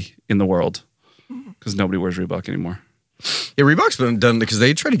anybody in the world because nobody wears Reebok anymore. Yeah, Reebok's been done because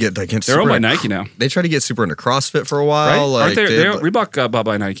they try to get like They're owned by Nike now, They try to get super into CrossFit for a while. right? Like, Aren't they? Reebok got bought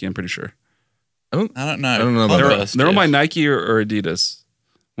by Nike. I'm pretty sure. I don't know. I don't know about that. Converse They're owned by did. Nike or Adidas,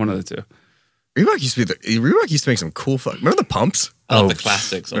 one of the two. Reebok used to make some cool fuck. Remember the pumps? I love the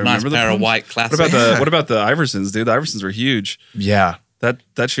classics. A nice Remember the pair of pumps? white classics. What about the Iversons, dude? The Iversons were huge. Yeah.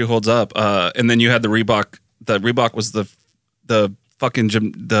 That shoe holds up. And then you had the Reebok. The Reebok was the fucking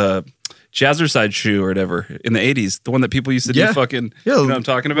the Jazzercise shoe or whatever in the 80s. The one that people used to do fucking. Yeah, You know what I'm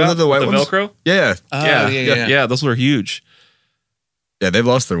talking about? the white the ones? Velcro. Yeah. yeah. Those were huge. Yeah, they've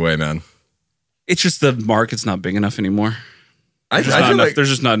lost their way, man. It's just the market's not big enough anymore. I There's, feel like there's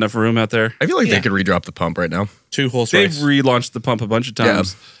just not enough room out there. I feel like Yeah. they could redrop the pump right now. 2-horse They've race. relaunched the pump a bunch of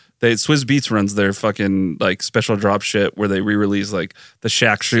times. Swizz Beats runs their fucking like special drop shit where they re-release like the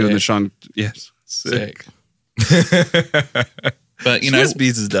Shaq shoe and the Sean. Yes, sick. But you know, Swizz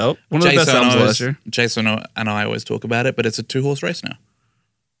Beats is dope. One of the best albums last year. Jason and I always talk about it, but it's a 2-horse race now.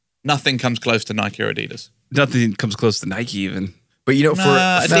 Nothing comes close to Nike or Adidas. Nothing comes close to Nike even. But Nah,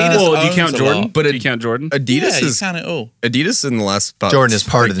 Adidas Well, do you owns count a Jordan? lot. But Do you count Jordan? Adidas Yeah, you is count it all. Adidas in the last about, Jordan is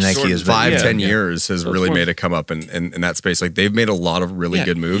part of the Nike as well. 5-10 Yeah. years has really course. made it come up in that space. Like they've made a lot of really Yeah.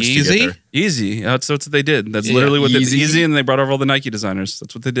 good moves to Yeezy? get there. Easy. That's what they did. That's Yeah. literally what they did. Yeezy. Easy, and they brought over all the Nike designers.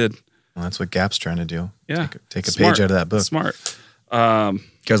 That's what they did. Well, that's what Gap's trying to do. Yeah. Take a Smart. page out of that book. Smart. You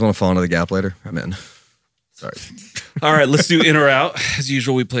guys want to fall into the Gap later? I'm in. Sorry. All right, let's do in or out. As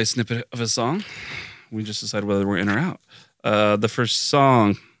usual, we play a snippet of a song. We just decide whether we're in or out. The first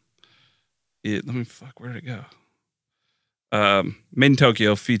song, let me fuck, where did it go? Made in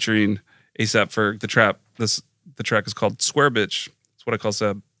Tokyo featuring ASAP Ferg, The Trap. The track is called Square Bitch. That's what I call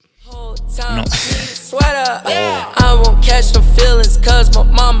Seb. Sweater. I won't catch no feelings cause my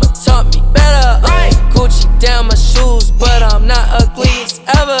mama taught me better. Gucci down my shoes, but I'm not ugly as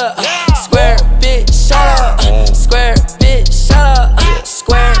ever. Square bitch, shut up. Square bitch, shut up.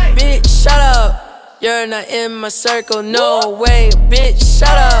 Square bitch, shut up. You're not in my circle, no way, bitch, shut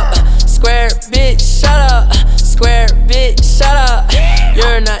up. Square bitch, shut up. Square bitch, shut up.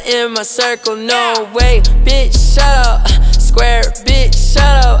 You're not in my circle, no way, bitch, shut up. Square bitch,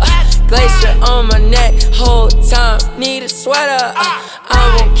 shut up. Glacier on my neck, whole time, need a sweater.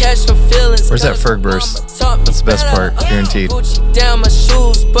 I won't catch no feelings. Where's that Ferg verse? That's the best part, guaranteed. Gucci down my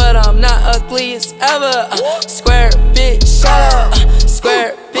shoes, but I'm not ugly as ever. Square bitch, shut up.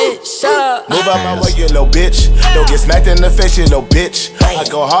 Square bitch, shut up. Move out my way, you little bitch. Don't get smacked in the face, you little bitch. I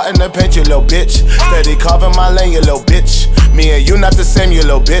go hard in the paint, you little bitch. Steady carving my lane, you little bitch. Me and you not the same, you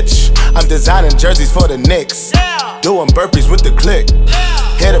little bitch. I'm designing jerseys for the Knicks. Doing burpees with the click.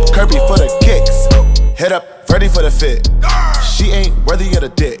 Hit up Kirby for the kicks. Hit up Freddie for the fit. She ain't worthy of the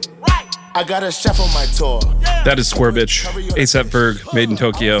dick. I got a chef on my tour. That is Square Bitch, ASAP Ferg, Made in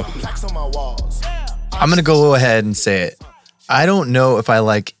Tokyo. I'm gonna go ahead and say it. I don't know if I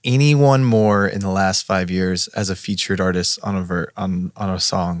like anyone more in the last 5 years as a featured artist on a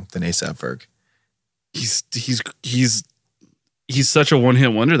song than A$AP Ferg. He's such a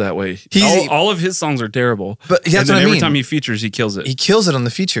one-hit wonder that way. All of his songs are terrible. But that's what I mean. Every time he features, he kills it. He kills it on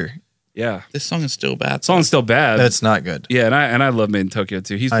the feature. Yeah. This song is still bad. The song's still bad. That's not good. Yeah, and I love Made in Tokyo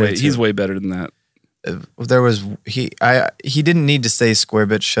too. He's way better than that. He didn't need to say Square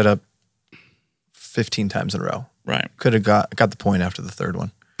Bitch shut up 15 times in a row. Right. Could have got the point after the third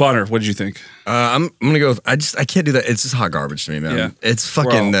one. Bonner, what did you think? I'm gonna go with, I can't do that. It's just hot garbage to me, man. Yeah. It's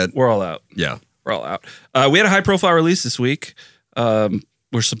fucking We're all out. Yeah. We're all out. We had a high-profile release this week.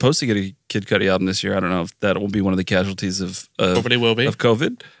 We're supposed to get a Kid Cudi album this year. I don't know if that will be one of the casualties of Probably will be. of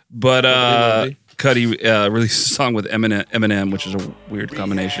COVID. But Cudi released a song with Eminem, which is a weird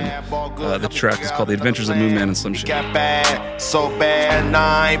combination. The track is called The Adventures of Moon Man and Slim Shady. Got bad, so bad, and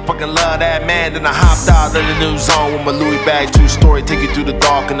I ain't fucking love that man. Then I hopped out of the new zone with my Louis bag, true story, take you through the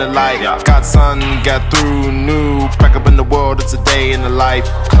dark and the light. Got sun, got through, new, back up in the world, it's a day in the life.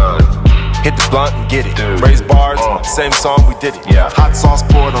 Hit the blunt and get it. Raise bars, same song, we did it. Hot sauce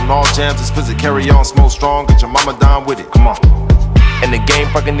poured on all jams, explicit, carry on, smoke strong, get your mama down with it. Come on. And the game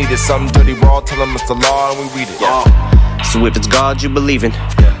fucking needed something dirty raw, tell them it's the law and we read it. So if it's God you believe in,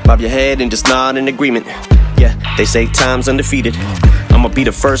 bob your head and just nod in agreement. Yeah, they say time's undefeated. I'ma be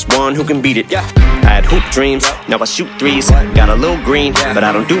the first one who can beat it. I had hoop dreams, now I shoot threes. Got a little green, but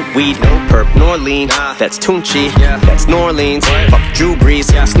I don't do weed. No perp nor lean, that's Tunchi. That's New Orleans, fuck Drew Brees.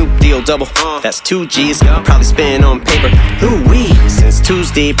 Snoop Deal double, that's 2 G's. Probably spin on paper, ooh-wee. Since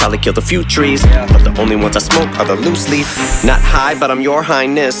Tuesday, probably killed a few trees. But the only ones I smoke are the loose leaf. Not high, but I'm your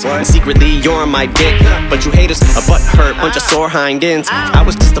highness. And secretly, you're my dick. But you haters, a butt hurt, bunch of sore hind ends. I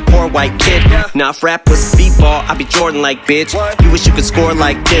was just a poor white kid. Now if rap was b-ball, I'd be Jordan like bitch. You wish you could score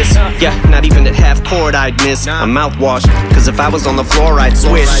like this. Yeah, not even at half court I'd miss a mouthwash. Cause if I was on the floor I'd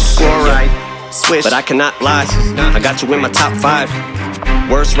swish. Swish, but I cannot lie. I got you in my top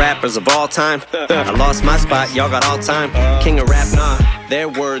 5 worst rappers of all time. I lost my spot, y'all got all time. King of rap, nah, their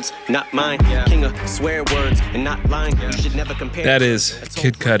words, not mine. King of swear words and not lying. You should never compare. That is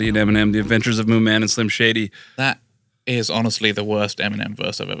Kid Cudi and Eminem, The Adventures of Moon Man and Slim Shady. That is honestly the worst Eminem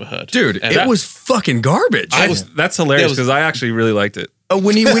verse I've ever heard. Dude, it was fucking garbage. That's hilarious because I actually really liked it.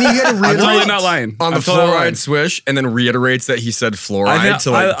 When he had to I'm totally not lying. on the I'm totally not lying. fluoride swish and then reiterates that he said fluoride.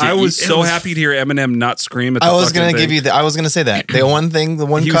 I was so happy to hear Eminem not scream at the I was fucking gonna thing. give you I was gonna say that. The one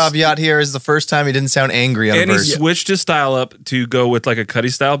caveat here is the first time he didn't sound angry on a And he verse. switched his style up to go with like a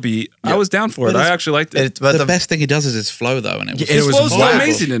Cudi style beat. I was down for it. I actually liked it. But The best thing he does is his flow, though, and it His was flow's so wonderful.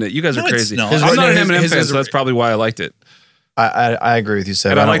 amazing in it. You guys are No, it's crazy. not. I'm not an His- Eminem his- fan, so that's probably why I liked it. I agree with you,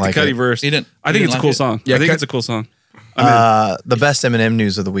 Seb. And I don't like the Cudi it. verse. You didn't- I you think didn't it's a like cool it? song. Yeah, I think Cudi- it's a cool song. The best Eminem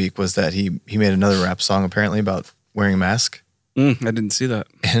news of the week was that he made another rap song apparently about wearing a mask. I didn't see that.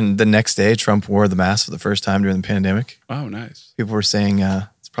 And the next day, Trump wore the mask for the first time during the pandemic. Oh, nice. People were saying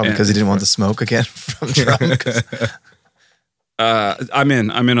it's probably Yeah, because he didn't want the smoke again from Trump. 'Cause- I'm in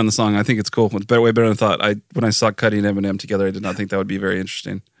on the song. I think it's cool. It's way better than I thought. When I saw Cudi and Eminem together, I did not think that would be very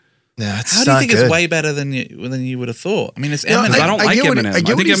interesting. Yeah, it's How do you not think good. it's way better than you would have thought? I mean, it's Eminem. I don't like get what- Eminem. I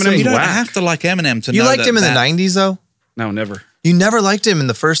get I what think he's saying. Eminem's You don't whack. have to like Eminem to You know liked him in the that- 90s, though? No, never. You never liked him in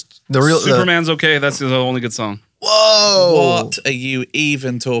the real Superman's okay. That's the only good song. Whoa! What are you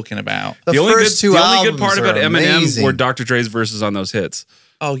even talking about? The only first two good part albums about are Eminem amazing. were Dr. Dre's verses on those hits.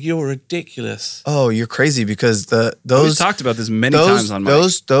 Oh, you're ridiculous. Oh, you're crazy because We've those talked about this many times on my.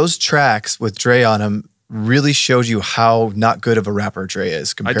 those tracks with Dre on them really showed you how not good of a rapper Dre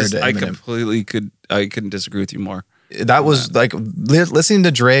is compared to I Eminem. completely couldn't disagree with you more. That was like listening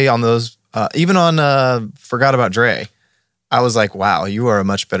to Dre on those, even on Forgot About Dre. I was like, wow, you are a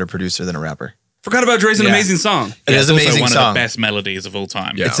much better producer than a rapper. Forgot About Dre's an Yeah. amazing song. It is It's an also amazing one song. of the best melodies of all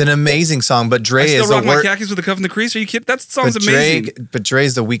time. Yeah. It's an amazing song, but Dre I still is the rock my worst. khakis with the cuff and the crease. Are you kidding? That song's amazing. But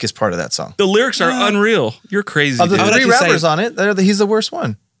Dre's the weakest part of that song. The lyrics are unreal. You're crazy. Of the dude. would three actually say- rappers on it, he's the worst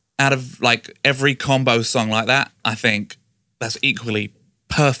one. Out of like every combo song like that, I think that's equally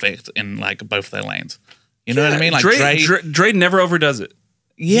perfect in like both their lanes. You know what I mean? Like Dre never overdoes it.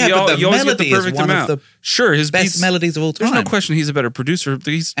 yeah, You but al- the you always get the melody is perfect one amount. of the Sure, his best beats, melodies of all time. There's no question he's a better producer.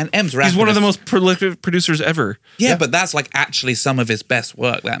 And M's He's rapping one of the is- most prolific producers ever. Yeah, but that's like actually some of his best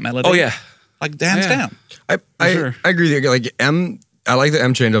work. That melody. Oh yeah. like hands Yeah. down. I sure. agree with you. Like I like that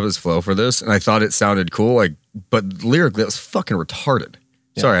M changed up his flow for this, and I thought it sounded cool. Like, but lyrically, that was fucking retarded.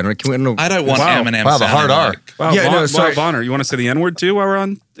 Sorry, I don't know. I don't want Wow. Eminem. Wow, the hard sounding R. like- Wow, Yeah, no, Wow, sorry. Bonner, you want to say the N word too while we're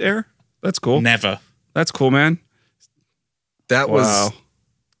on air? That's cool. Never. That's cool, man. That Wow. was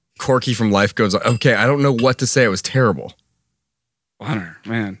Corky from Life Goes On. Okay, I don't know what to say. It was terrible. Bonner,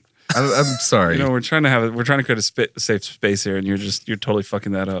 man. I'm sorry. You know, we're trying to create a safe space here, and you're totally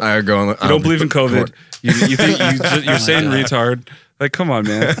fucking that up. I go on. You don't believe in COVID. You think you're saying retard. Like, come on,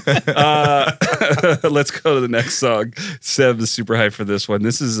 man. Let's go to the next song. Seb is super hyped for this one.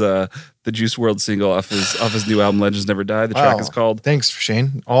 This is the Juice WRLD single off his new album, Legends Never Die. The track is called Thanks,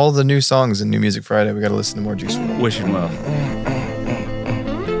 Shane. All the new songs in New Music Friday. We got to listen to more Juice WRLD. Wishing Well.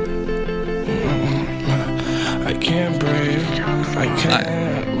 I can't breathe. I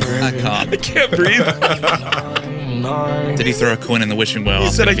can't breathe. Did he throw a coin in the wishing well? He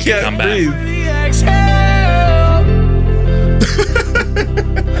said, I can't breathe.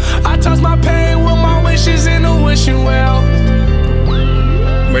 I toss my pain with my wishes in the wishing well.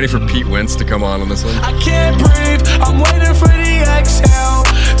 I'm ready for Pete Wentz to come on this one. I can't breathe, I'm waiting for the exhale.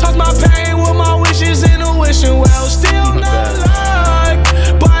 Toss my pain with my wishes in the wishing well. Still not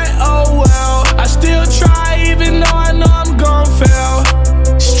luck, but oh well. I still try even though I know I'm gon' fail.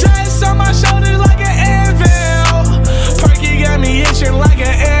 Stress on my shoulders like an anvil. Perky got me itching like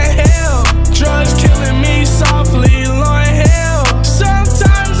an anthill. Drugs killing me softly, Lord hell.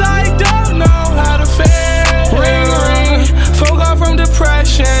 Sometimes I don't know how to feel. Ring ring, folk off from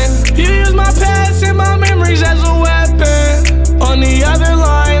depression. You use my past and my memories as a weapon. On the other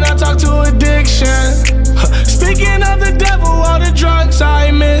line, I talk to addiction. Speaking of the devil, all the drugs,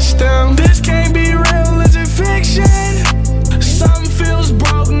 I miss them. This can't be real, is it fiction? Something feels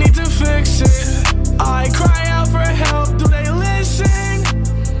broke, need to fix it. I cry out for help, do they listen?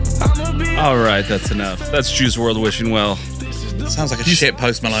 I'ma be All right, that's enough. That's Juice WRLD Wishing Well. Sounds like a shit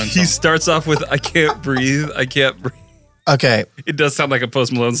Post Malone song. He starts off with I can't breathe. I can't breathe. Okay, It does sound like a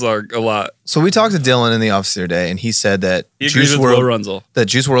Post Malone song a lot. so we talked to Dylan in the office the other day, and he said that He agrees with Will Runzel. that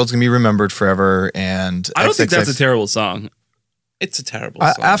Juice WRLD's gonna be remembered forever. And I don't think that's a XXX terrible song. It's a terrible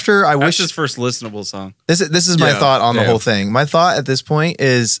song. After I That's wish his first listenable song. this is my Yeah, thought on the yeah. whole thing. My thought at this point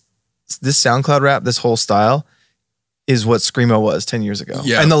is this SoundCloud rap, this whole style, is what Screamo was 10 years ago.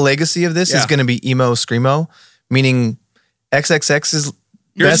 Yeah. And the legacy of this is Yeah. going to be emo Screamo, meaning XXX's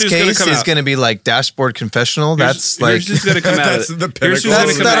Here's best who's gonna case come is out. going to be like Dashboard Confessional. That's like Here's who's going to come out That's of the it. Here's who's pinnacle.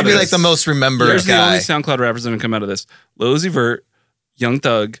 gonna come out that'll of be this. like the most remembered Here's the only guy. SoundCloud rappers that are going to come out of this. Lil Uzi Vert, Young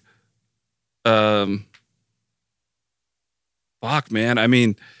Thug. Fuck, man. I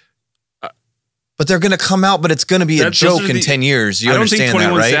mean, But they're going to come out, but it's going to be a Those joke are in the- 10 years. You I don't think understand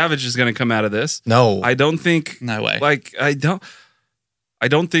 21 that, right? Savage is going to come out of this. No. I don't think. No way. Like, I don't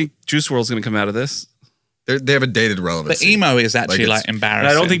think Juice WRLD's going to come out of this. They have a dated The relevancy. emo is actually Like, like, it's- embarrassing. And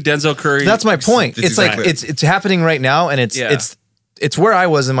I don't think Denzel Curry. That's my point. That's It's like exactly it's happening right now, and it's where I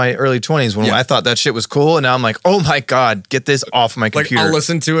was in my early 20s when Yeah. I thought that shit was cool, and now I'm like, oh my god, get this off my Like computer. I'll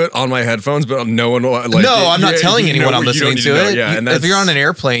listen to it on my headphones, but no one will. Like, no, I'm not telling anyone I'm you don't listening need to know. it. Yeah, and If you're on an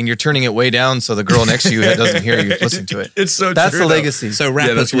airplane, you're turning it way down so the girl next to you doesn't hear you listening to it. It's so That's true, the though. legacy. So that's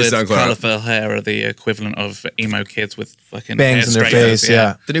rappers where with SoundCloud- colourful hair are the equivalent of emo kids with fucking Bangs in hair their straighteners, face,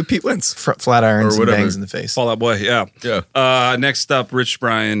 yeah. The new Pete Wentz. Flat irons Or and whatever. bangs in the face. Fall Out Boy. Yeah. Yeah. Next up, Rich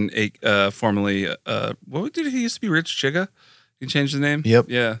Brian, formerly, what did he used to be? Rich Chigga? He changed the name? Yep.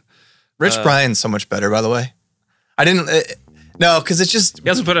 Yeah. Rich Brian's so much better, by the way. I didn't. No, because it's just He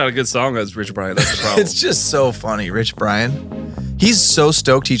hasn't put out a good song as Rich Brian. That's the problem. it's just so funny, Rich Brian. He's so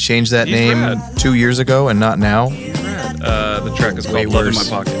stoked he changed that He's name rad. 2 years ago and not now. The track is Way called Love in My worse.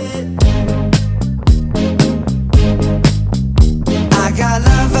 Pocket. I got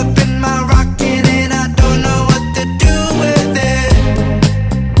love up in my rocket and I don't know what to do with it.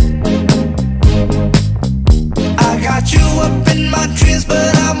 I got you up in my dreams,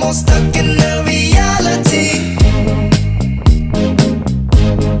 but I'm all stuck in the reality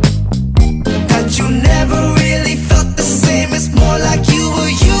that you never really felt the same. It's more like you were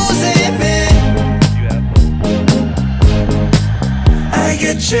using me. I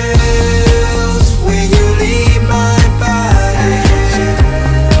get chills when you leave my body. I get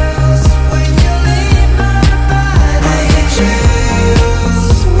chills when you leave my body. I get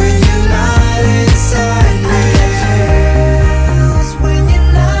chills when you're not inside me. I get chills when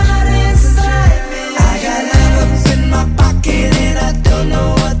you're not inside me. I got love up in my pocket and I don't know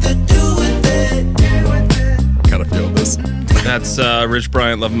what to do with it. Kind of feel this. That's Rich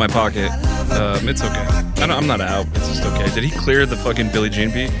Brian, Love in My Pocket. It's okay. I'm not out. It's just okay. Did he clear the fucking Billie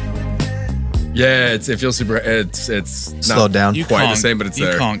Jean beat? Yeah, it feels super. It's Slowed down. You quite the can't- same, but it's you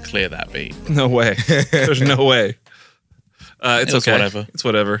there. can't clear that beat. No way. There's no way. It's It was okay. whatever. It's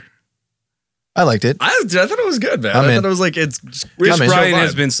whatever. I liked it. I thought it was good, man. I'm I in. thought it was like it's. Rich I'm in. Brian Show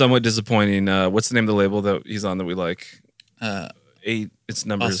has vibe. been somewhat disappointing. What's the name of the label that he's on that we like? Uh, It's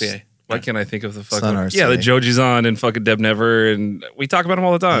numbers. RCA. Why can't I think of the fucking Sun the RCA. Joji's on and fucking Deb Never, and we talk about him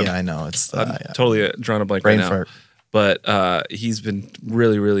all the time. Yeah, I know. It's I'm totally drawing a blank brain right now. fart. But he's been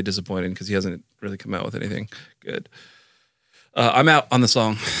really, really disappointing because he hasn't really come out with anything good. I'm out on the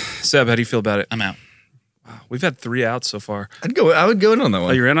song. Seb, how do you feel about it? I'm out. We've had 3 outs so far. I would go in on that Oh,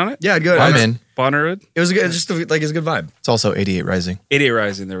 one. you're in on it? Yeah, I'd go. I'm in. Bonnaroo? It was good. Just like it's a good vibe. It's also 88 Rising. 88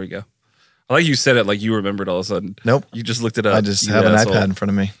 Rising. There we go. I like you said it like you remembered all of a sudden. Nope. You just looked it up. I just you have an asshole. iPad in front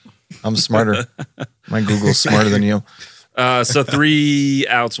of me. I'm smarter. My Google's smarter than you. So 3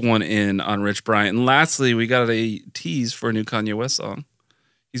 outs, 1 in on Rich Bryant. And lastly, we got a tease for a new Kanye West song.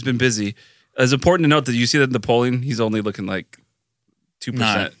 He's been busy. It's important to note that you see that in the polling, he's only looking like 2%.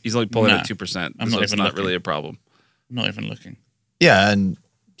 No. He's only polling No. at 2%. I'm so not it's even not looking. really a problem. I'm not even looking. Yeah, and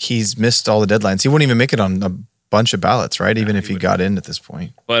he's missed all the deadlines. He wouldn't even make it on a bunch of ballots, right? Even if he got in at this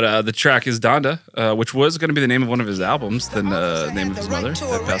point. But the track is Donda, which was going to be the name of one of his albums, the name of his mother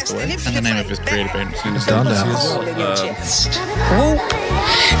that passed away. And the name of his creative agency. Donda House. Whoop.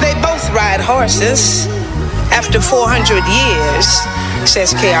 They both ride horses. After 400 years,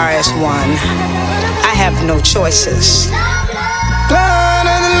 says KRS-One, I have no choices.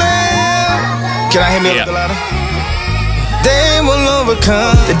 Can I hear me a little louder? They will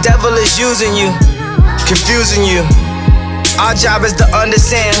overcome. The devil is using you, Confusing you. Our job is to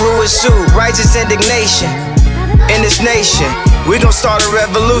understand who is who. Righteous indignation in this nation. We gon' start a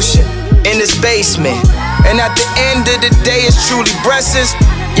revolution in this basement. And at the end of the day, it's truly breathless.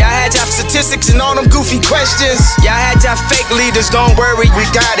 Y'all had y'all statistics and all them goofy questions. Y'all had y'all fake leaders, don't worry, We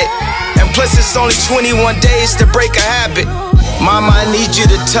got it. And plus, it's only 21 days to break a habit. Mama, I need you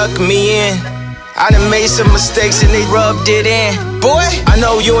to tuck me in. I done made some mistakes and they rubbed it in. Boy, I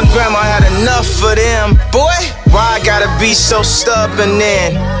know you and grandma had enough for them. Boy, why I gotta be so stubborn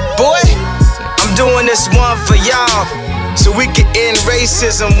then? Boy, I'm doing this one for y'all, so we can end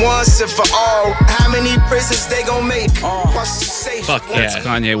racism once and for all. How many prisons they gon' make? What's the safe? Fuck That's yeah.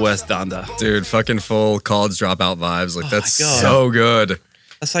 Kanye West Donda. Dude, fucking full college dropout vibes. Like that's my God. so good.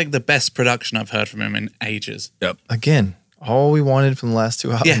 That's like the best production I've heard from him in ages. Yep. Again, all we wanted from the last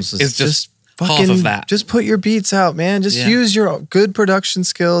 2 albums Yeah, was it's just half fucking of that. Just put your beats out, man. Just Yeah. use your good production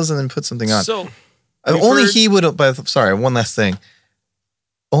skills and then put something on. So, Only heard- he would. But sorry, one last thing.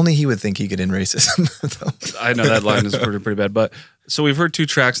 Only he would think he could end racism. I know that line is pretty bad. But so we've heard 2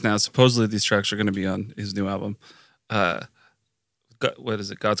 tracks now. Supposedly these tracks are going to be on his new album. What is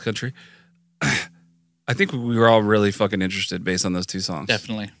it? God's Country. I think we were all really fucking interested based on those 2 songs.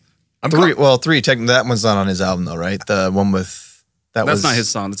 Definitely. Three. Technically, that one's not on his album though, right? The one with That's not his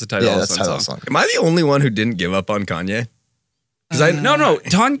song. That's the title Yeah, of that's the title song. song. Am I the only one who didn't give up on Kanye? Because I No.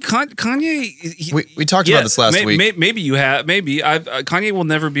 Kanye. We talked about this last week. Maybe you have. Maybe Kanye will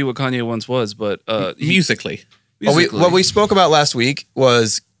never be what Kanye once was. But Musically. What we spoke about last week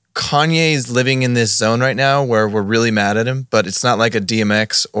was Kanye's living in this zone right now where we're really mad at him, but it's not like a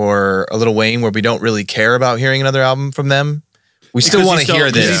DMX or a Lil Wayne where we don't really care about hearing another album from them. We still want to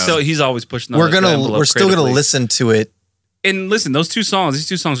hear this. He's always pushing. We're still gonna listen to it. And listen, these 2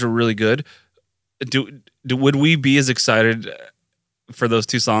 songs are really good. Would we be as excited for those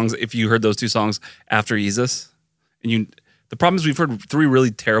 2 songs if you heard those 2 songs after Yeezus? And the problem is we've heard 3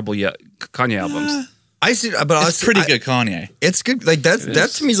 really terrible Kanye albums. I see, but It's pretty good Kanye. It's good. Like that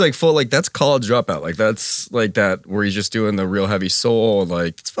to me is like full. Like that's college dropout. Like that's like that where he's just doing the real heavy soul.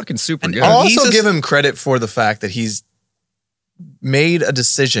 Like it's fucking super good. I'll also Yeezus- give him credit for the fact that he's made a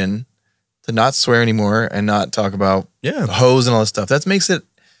decision to not swear anymore and not talk about hoes and all this stuff. That makes it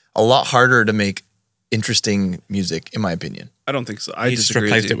a lot harder to make interesting music, in my opinion. I don't think so. I He just disagree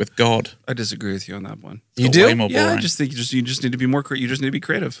replaced with you. it with God. I disagree with you on that one. You Got do? Way more Yeah, I boring. just think you just need to be more. You just need to be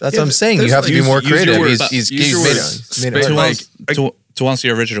creative. That's Yeah, what I'm saying. You there's have to be like- more use your creative. words. He's Use your made words. it. Made it to, hard. ans- to answer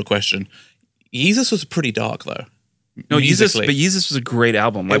your original question, Yeezus was pretty dark though. No, Yeezus, musically. but Yeezus was a great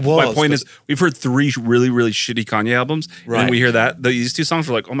album. Like, It was, my point but- is, we've heard 3 really, really shitty Kanye albums, and Right. we hear that these 2 songs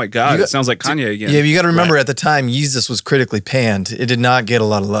were like, oh my god, You it sounds like Kanye again. Yeah, but you got to remember at the time, Yeezus was critically panned. It did not get a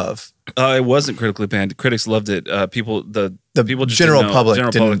lot of love. It wasn't critically panned. Critics loved it. The people just general didn't know. public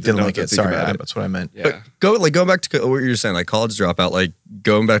General didn't public didn't know like what it. to think Sorry, about it. that's what I meant. Yeah. Going back to what you were saying, like college dropout, like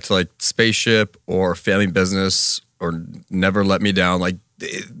going back to like Spaceship or Family Business or Never Let Me Down. Like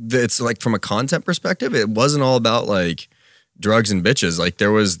it's like from a content perspective, it wasn't all about like drugs and bitches. Like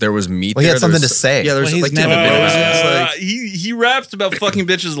there was meat. Well, he there. had something There was- to say. Yeah, there's Well, he's like never David been Rose, about it's like- he raps about fucking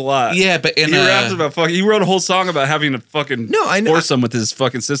bitches a lot. Yeah, but in he raps a about fucking. He wrote a whole song about having a fucking No, I know. foursome with his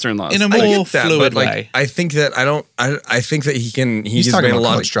fucking sister-in-law. in a I more get that, fluid but like way. I think that I think that he can. He's He's talking made a about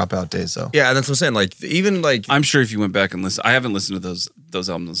lot college of. dropout days, though. Yeah, that's what I'm saying. Like even like I'm sure if you went back and listen, I haven't listened to those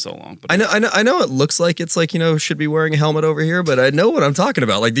albums in so long. But I know. It looks like it's like should be wearing a helmet over here, but I know what I'm talking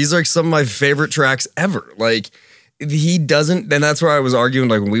about. Like these are like some of my favorite tracks ever. Like he doesn't, and that's where I was arguing.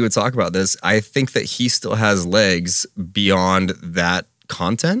 Like when we would talk about this, I think that he still has legs beyond that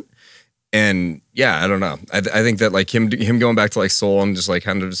content. And yeah, I don't know. I think that like him going back to like soul and just like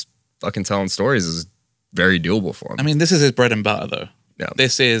kind of just fucking telling stories is very doable for him. I mean, this is his bread and butter, though. Yeah.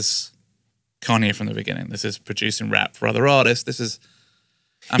 This is Kanye from the beginning. This is producing rap for other artists. This is.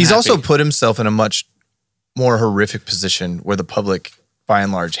 He's happy. also put himself in a much more horrific position where the public, by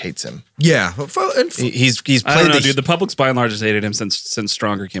and large, hates him. yeah, He's I don't played know, dude. The public's by and large has hated him since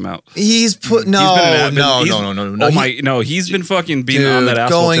Stronger came out. He's put He's been an no. Oh my, no, he's been fucking being on that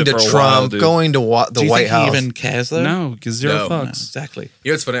asshole going tip to for a Trump, while, dude. going to the Do you White think House. he even cares, though? No, because zero No. No, fucks. exactly.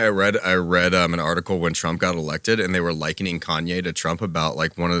 You know, it's funny. I read an article when Trump got elected, and they were likening Kanye to Trump about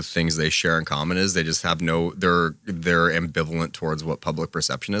like one of the things they share in common is they just have they're ambivalent towards what public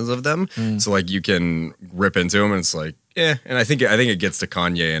perception is of them. So like you can rip into them, and it's like and I think it gets to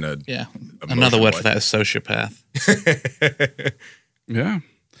Kanye in a Yeah. emotional Another word way. for that is sociopath. Yeah.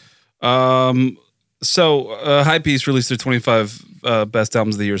 So Hypebeast released their 25 best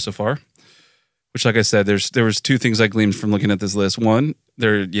albums of the year so far. Which, like I said, there was two things I gleaned from looking at this list. One,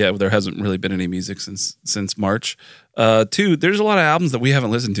 there hasn't really been any music since March. Two, there's a lot of albums that we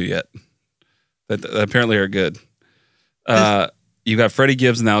haven't listened to yet that apparently are good. You got Freddie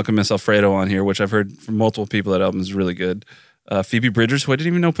Gibbs and the Alchemist Alfredo on here, which I've heard from multiple people that album is really good. Phoebe Bridgers, who I didn't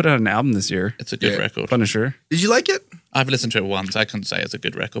even know put out an album this year. It's a good record. Punisher. Did you like it? I've listened to it once. I couldn't say it's a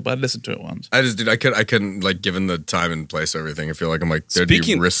good record, but I listened to it once. I just did. I couldn't like given the time and place of everything. I feel like I'm like there'd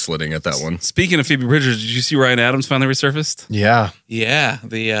be wrist slitting at that one. Speaking of Phoebe Bridgers, did you see Ryan Adams finally resurfaced? Yeah. Yeah,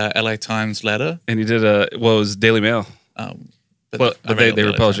 the LA Times letter. And he did it was Daily Mail. But Well, I they read all the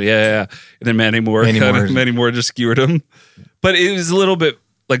repulsed letters. it. Yeah. And then Mandy Moore just skewered him. But it was a little bit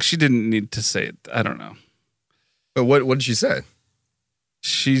like she didn't need to say it. I don't know. But what did she say?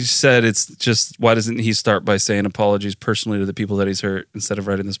 She said it's just, why doesn't he start by saying apologies personally to the people that he's hurt instead of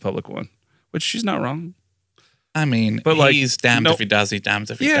writing this public one? Which she's not wrong. I mean, But, like, he's damned no- if he does, he's damned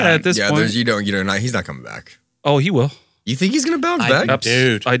if he Yeah, don't. at this point. He's not coming back. Oh, he will. You think he's gonna bounce back?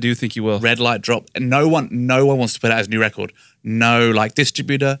 Dude. I do think he will. Red light drop. And no one wants to put out his new record. No like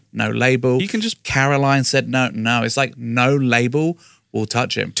distributor, no label. He can just Caroline said no. It's like no label will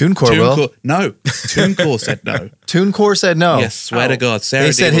touch him. TuneCore will. No. TuneCore said no. TuneCore said no. Yes, swear to God. Sarah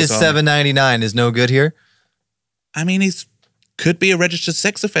They said D his was on. $7.99 is no good here. I mean, he's could be a registered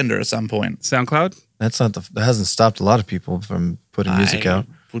sex offender at some point. SoundCloud? That hasn't stopped a lot of people from putting music out.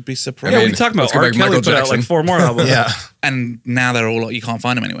 Would be surprised. Yeah, what are you talking about? let's go R. back to Kelly Michael put out Jackson. like 4 more albums. Yeah. And now they're all you can't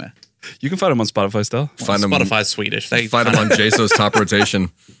find them anywhere. You can find him on Spotify still. Find him. Spotify's Swedish. They Find him on JSO's top rotation.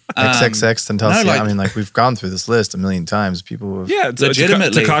 XXX Tentacion. no, like- I mean, like we've gone through this list a million times. People have, Yeah,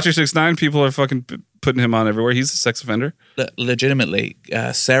 Legitimately. Tekashi 6ix9ine, people are fucking putting him on everywhere. He's a sex offender. legitimately,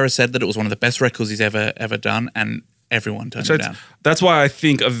 Sarah said that it was one of the best records he's ever done, and everyone turned it down. That's why I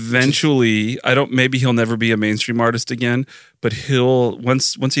think eventually, maybe he'll never be a mainstream artist again, but he'll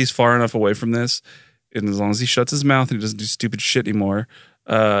once he's far enough away from this, and as long as he shuts his mouth and he doesn't do stupid shit anymore,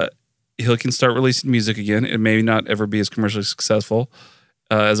 he can start releasing music again. It may not ever be as commercially successful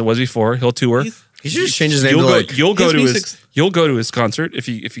as it was before. He'll tour. He should just change his name to like. You'll go music's- to his concert if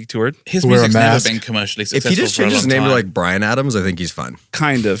he toured. His Wear a music's never mask. been commercially If successful. he just for a changes his long name to time. like Brian Adams, I think he's fine.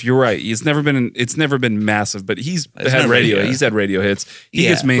 Kind of. You're right. It's never been massive, but he's There's had no radio. radio. He's had radio hits. He Yeah,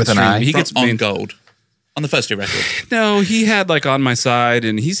 gets with mainstream. an I. He gets on main. Gold on the first two records. No, he had like On My Side,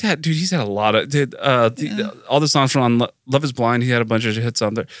 and he's had a lot of all the songs from on Love Is Blind. He had a bunch of hits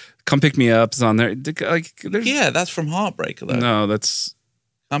on there. Come Pick Me Up is on there. Like, there's, Yeah, that's from Heartbreaker though. no, that's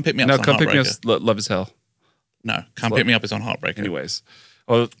Come Pick Me Up. no. on Come Pick Me Up. Heartbreaker. Love Is Hell. No, Come Pick Me Up is on Heartbreaker. Anyways,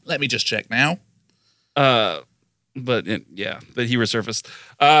 oh, Let me just check now. but but he resurfaced.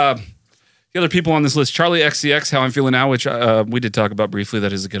 The other people on this list: Charlie XCX, How I'm Feeling Now, which we did talk about briefly.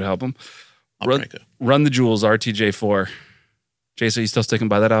 That is a good album. Heartbreaker. Run the Jewels, RTJ4. Jason, you still sticking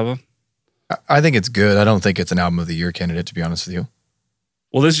by that album? I think it's good. I don't think it's an album of the year candidate, to be honest with you.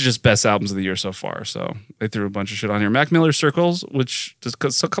 Well, this is just best albums of the year so far. So they threw a bunch of shit on here. Mac Miller's Circles, which just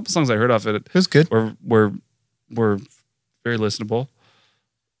a couple songs I heard off it It was good. were very listenable.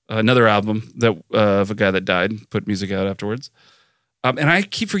 Another album that of a guy that died, put music out afterwards. And I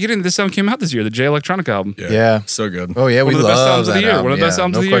keep forgetting this album came out this year, the Jay Electronica album. Yeah. So good. Oh yeah, One we of the best love albums of the that year. album. One of the best Yeah,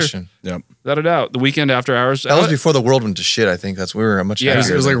 albums no of the year. question. Yep. Without a doubt. The Weekend After Hours. That was before the world went to shit. I think that's we were much. Yeah. It was,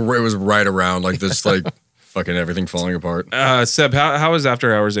 happier it was like then. it was right around like this like fucking everything falling apart. Seb, how has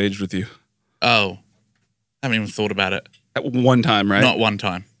After Hours aged with you? Oh, I haven't even thought about it. At one time, right? Not one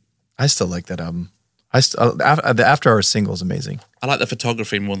time. I still like that album. The After Hours single is amazing. I like the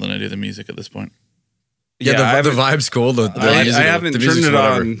photography more than I do the music at this point. Yeah, the vibe's cool. The I music- haven't the turned music's it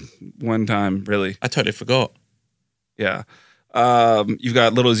whatever. on one time, really. I totally forgot. Yeah. You've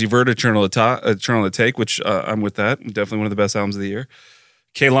got Little Uzi Vert, Eternal to Take, which I'm with that. Definitely one of the best albums of the year.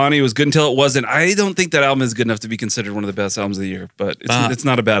 Kehlani was good until it wasn't. I don't think that album is good enough to be considered one of the best albums of the year, but it's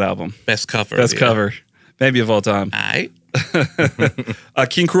not a bad album. Best cover. Best cover. Maybe of all time. Aight.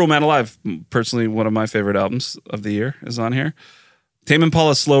 King Cruel Man Alive, personally one of my favorite albums of the year, is on here. Tame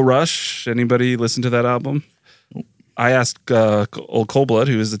Impala Slow Rush. Anybody listen to that album? I asked old Coldblood,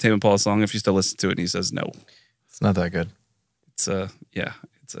 who is the Tame Impala song, if he still listens to it, and he says no. It's not that good. It's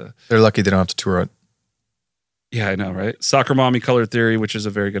They're lucky they don't have to tour it. Yeah, I know, right? Soccer Mommy, Color Theory, which is a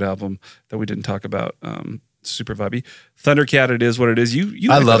very good album that we didn't talk about. Super vibey. Thundercat, It Is What It Is.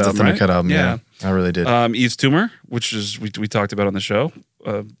 You I like love that the album, Thundercat right? album. Yeah, I really did. Eve's Tumor, which is we talked about on the show.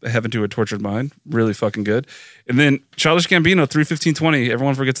 Heaven to a Tortured Mind, really fucking good. And then Childish Gambino, 3:15:20.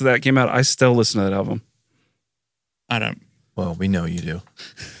 Everyone forgets that came out. I still listen to that album. I don't. Well, we know you do.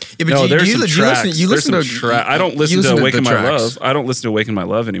 Yeah, No, there's some you tracks. listen, you There's listen some to tra- I don't you listen to the Awaken My tracks. Love. I don't listen to Awaken My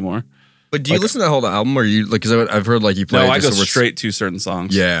Love anymore. But do you listen to the whole album, or you like? Because I've heard like you play. No, I just go so it's- straight to certain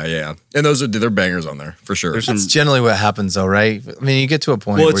songs. Yeah, and they're bangers on there for sure. There's some That's generally what happens, though, right? I mean, you get to a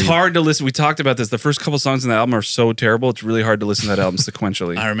point. Well, where it's you- hard to listen. We talked about this. The first couple songs in the album are so terrible. It's really hard to listen to that album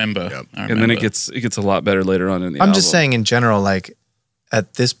sequentially. I remember. And then it gets a lot better later on in the album. I'm just saying, in general, like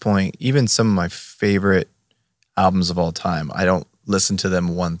at this point, even some of my favorite albums of all time, I don't listen to them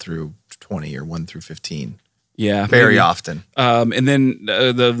 1 through 20 or 1 through 15 Yeah, very maybe. often. And then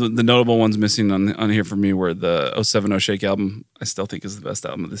the notable ones missing on here for me were the 070 Shake album. I still think is the best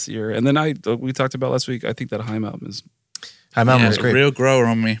album of this year. And then we talked about last week. I think that Haim album is Haim album was a great. real grower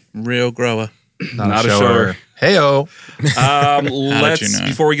on me. Real grower. not a shower. Heyo. Let's you know?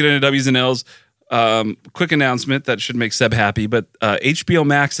 before we get into W's and L's. Quick announcement that should make Seb happy, but HBO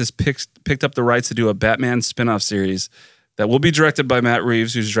Max has picked up the rights to do a Batman spin-off series that will be directed by Matt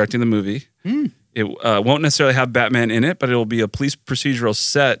Reeves, who's directing the movie. It won't necessarily have Batman in it, but it will be a police procedural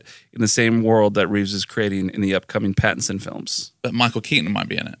set in the same world that Reeves is creating in the upcoming Pattinson films. But Michael Keaton might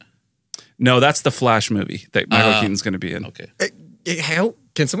be in it. No, that's the Flash movie that Michael Keaton's going to be in. Okay. How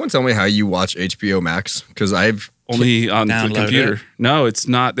can someone tell me how you watch HBO Max? Because I've Only on the Download computer. it. No, it's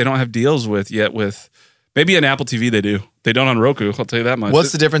not. They don't have deals with maybe an Apple TV they do. They don't on Roku, I'll tell you that much.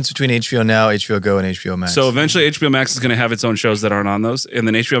 What's the difference between HBO Now, HBO Go, and HBO Max? So eventually HBO Max is going to have its own shows that aren't on those. And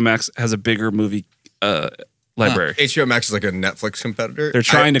then HBO Max has a bigger movie library. HBO Max is like a Netflix competitor. They're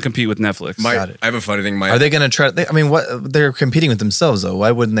trying to compete with Netflix. Got it. I have a funny thing. Are they going to try? I mean, what they're competing with themselves though. Why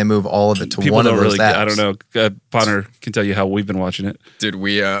wouldn't they move all of it to People one don't of those really. apps? I don't know. Bonner can tell you how we've been watching it. Dude,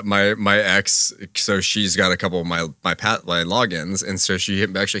 we my ex, so she's got a couple of my logins, and so she hit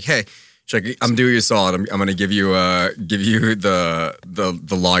me back. She's like, hey, she's like, I'm doing you a solid. I'm gonna give you the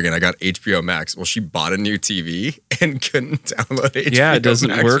login. I got HBO Max. Well, she bought a new TV and couldn't download HBO. Yeah, it doesn't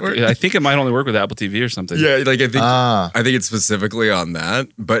Max work. for it. I think it might only work with Apple TV or something. Yeah, like Ah. I think it's specifically on that,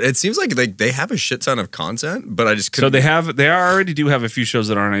 but it seems like they have a shit ton of content, but I just So couldn't. they already do have a few shows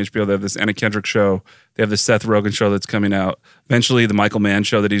that are on HBO. They have this Anna Kendrick show. They have the Seth Rogen show that's coming out. Eventually, the Michael Mann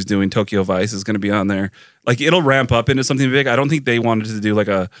show that he's doing, Tokyo Vice, is going to be on there. Like it'll ramp up into something big. I don't think they wanted to do like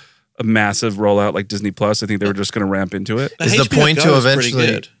a massive rollout like Disney Plus. I think they were just going to ramp into it. Is the HBO point Go to is pretty eventually-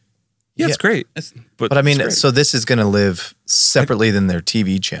 good. Yeah, it's great. But I mean, it's great. so this is going to live separately than their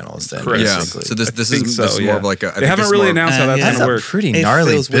TV channels, then. Correct. Yeah, Basically. so this think is so, this is more yeah. of like a. I They think haven't this is really more- announced how that's yeah. going That's to a work. pretty It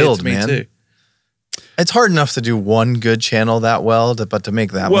gnarly feels weird build, to me man. too. It's hard enough to do one good channel that well, but to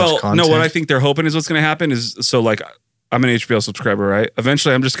make that Well, much content. no, what I think they're hoping is what's going to happen is so like I'm an HBO subscriber, right?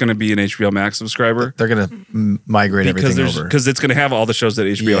 Eventually, I'm just going to be an HBO Max subscriber they're going to migrate everything over. because it's going to have all the shows that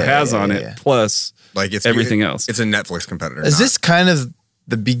HBO Yeah, has yeah, on yeah, it yeah. plus like it's everything else. It's a Netflix competitor. Is not- this kind of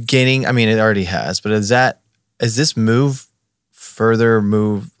the beginning? I mean, it already has, but is this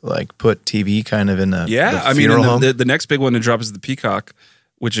like put TV kind of in the Yeah, the I mean, funeral and home? the next big one to drop is the Peacock,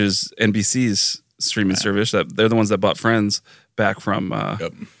 which is NBC's streaming service. That they're the ones that bought Friends back from.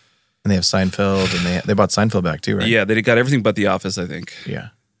 Yep. and they have Seinfeld, and they bought Seinfeld back too, right? Yeah, they got everything but The Office. I think. yeah,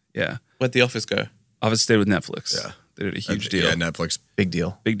 Yeah, Where'd The Office go? Office stayed with Netflix. Yeah. they did a huge deal. Yeah, Netflix. big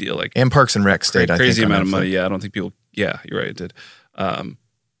deal. Big deal. Like And Parks and Rec stayed. crazy I think, on amount of Netflix. money. Yeah, I don't think people. Yeah, you're right. It did.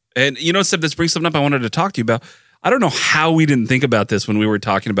 And you know, Seb, this brings something up I wanted to talk to you about. I don't know how we didn't think about this when we were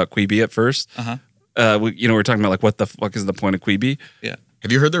talking about Quibi at first. We were talking about like, what the fuck is the point of Quibi? Yeah.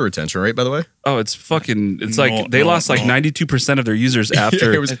 Have you heard their retention rate, by the way? Oh, it's like they lost like 92% of their users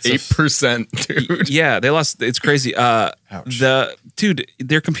after. It was 8%, dude. Yeah, they lost. It's crazy. They're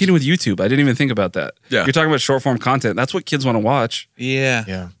competing with YouTube. I didn't even think about that. Yeah. You're talking about short form content. That's what kids want to watch.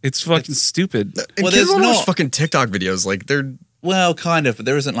 Yeah. It's fucking stupid. And kids want to watch fucking TikTok videos. Like, they're... Well, kind of, but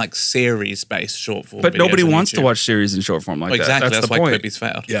there isn't like series-based short form. But nobody videos on wants to YouTube. watch series in short form like Exactly. that. That's the why point. Quibi's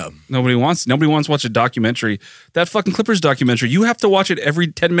failed. Yeah. Nobody wants to watch a documentary. That fucking Clippers documentary, you have to watch it every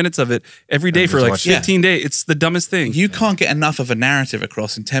 10 minutes of it every day for like 15 days. It's the dumbest thing. You can't get enough of a narrative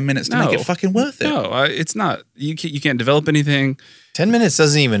across in 10 minutes to make it fucking worth it. No, it's not. You can't develop anything. 10 minutes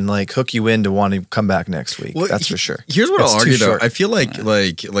doesn't even like hook you in to want to come back next week. Well, that's for sure. Here's what That's I'll too argue, though. short. I feel like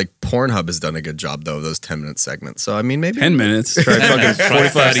Pornhub has done a good job, though, of those 10-minute segments. So, I mean, maybe... 10 minutes. Try fucking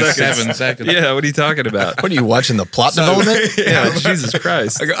 45 37 seconds. Yeah, what are you talking about? What are you watching? The plot development? Yeah, Jesus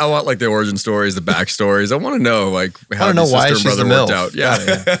Christ. I want, like, the origin stories, the backstories. I want to know, like, how wanna know his why sister and she's brother the worked MILF. out.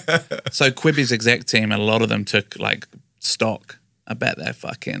 Yeah. So Quibi's exec team, a lot of them took like stock. I bet they're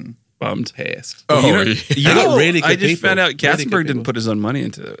fucking Bummed. pissed. Oh, You know, yeah. you They got know, really good I just people. found out Really good Katzenberg didn't people. put his own money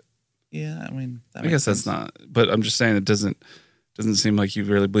into it. Yeah, I mean, that I guess makes that's sense. not. But I'm just saying it doesn't seem like you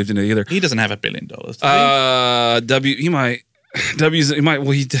really believed in it either. He doesn't have $1 billion. Does he? He might.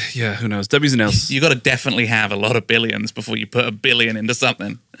 Yeah, who knows? W's and L's. You got to definitely have a lot of billions before you put $1 billion into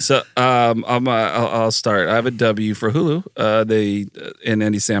something. So I'll start. I have a W for Hulu. They and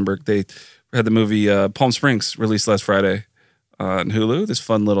Andy Samberg. They had the movie Palm Springs released last Friday on Hulu. This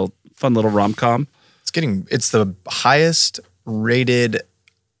fun little rom-com. It's the highest rated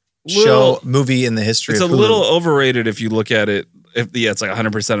Little- movie in the history It's of a Hulu. little overrated if you look at it. It's like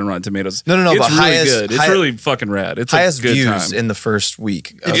 100% on Rotten Tomatoes. No, It's but really highest- good. It's high- really fucking rad. It's highest a good views time. in the first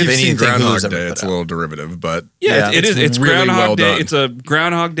week of If you've seen anything Groundhog Hulu's ever Day, put it's a out. little derivative, but... Yeah, it is. It's really Groundhog well Day. done. It's a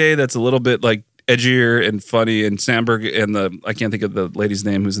Groundhog Day that's a little bit like edgier and funny. And Sandberg and I can't think of the lady's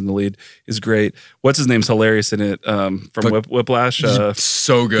name who's in the lead, is great. What's his name's hilarious in it from Whiplash.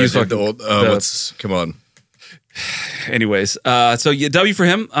 so good. he's dude. The fucking- old, come on. Anyways, so yeah, W for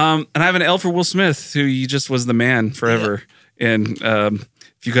him. And I have an L for Will Smith, who he just was the man forever. Yeah. And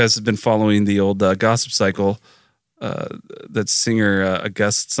if you guys have been following the old gossip cycle, that singer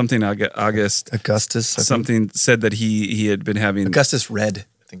Augustus, Augustus. I think. something said that he had been having Augustus Red. I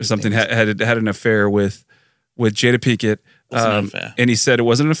think or his something name is. had an affair with Jada Pinkett. Wasn't an affair. And he said it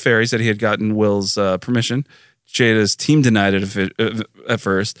wasn't an affair. He said he had gotten Will's permission. Jada's team denied it at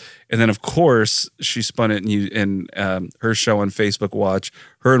first, and then of course she spun it in her show on Facebook Watch.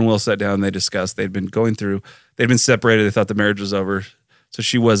 Her and Will sat down and they discussed. They'd been separated. They thought the marriage was over. So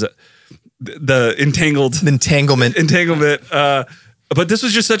she was the entanglement. But this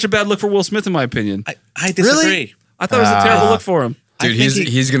was just such a bad look for Will Smith, in my opinion. I disagree. Really? I thought it was a terrible look for him. Dude, I think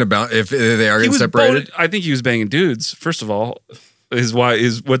he's going to bounce if they are He getting was separated. I think he was banging dudes. First of all, is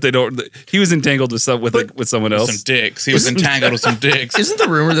what they don't. He was entangled with someone else. Some dicks. He was entangled with some dicks. Isn't the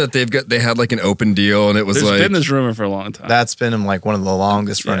rumor that they had like an open deal and it was There's like been this rumor for a long time. That's been like one of the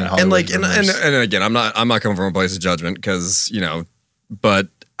longest running Hollywood and like and rumors. again I'm not coming from a place of judgment because but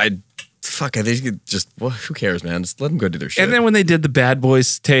I think it just who cares, man, just let them go do their shit. And then when they did the Bad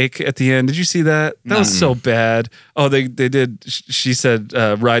Boys take at the end, did you see that? That was so bad. Oh, they did. She said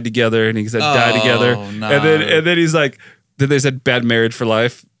ride together, and he said die together. no. And then he's like, then they said bad marriage for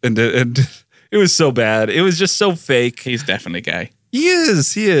life, and it was so bad. It was just so fake. He's definitely gay. He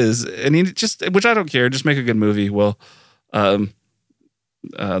is, and he just, which I don't care. Just make a good movie. Well, those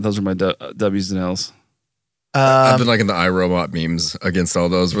are my W's and L's. I've been liking the iRobot memes against all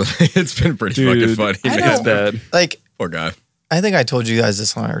those. It's been pretty fucking funny. I man. It's bad. Like, Poor guy. I think I told you guys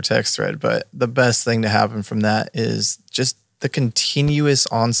this on our text thread, but the best thing to happen from that is just the continuous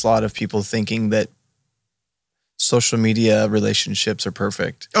onslaught of people thinking that social media relationships are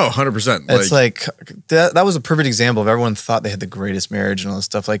perfect. Oh, 100%. It's like that was a perfect example of everyone thought they had the greatest marriage and all this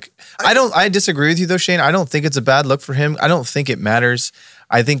stuff. Like, I disagree with you though, Shane. I don't think it's a bad look for him. I don't think it matters.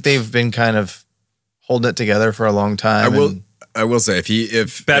 I think they've been kind of holding it together for a long time. I will say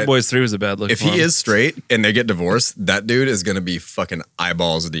if Bad Boys 3 was a bad look. if for he him. is straight and they get divorced, that dude is gonna be fucking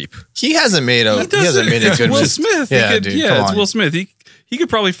eyeballs deep. He hasn't made a good Will move. Smith. Yeah, Dude, dude, come it's on. Will Smith. He could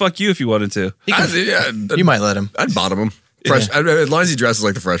probably fuck you if you wanted to. You might let him. I'd bottom him. Fresh, as long as he dresses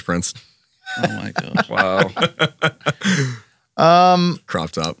like the Fresh Prince. Oh my god. Wow.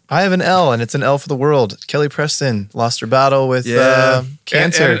 Crop top. I have an L, and it's an L for the world. Kelly Preston lost her battle with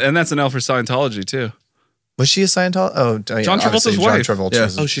cancer. And that's an L for Scientology too. Was she a Scientologist? Oh, yeah, John Travolta's obviously wife. John Travolta. Yeah.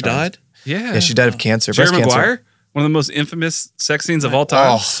 was a Oh, she Scientologist. died? Yeah. Yeah, she died of cancer. Jerry breast cancer. Maguire, one of the most infamous sex scenes of all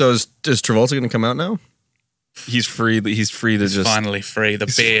time. So is Travolta gonna come out now? he's free to just Finally free.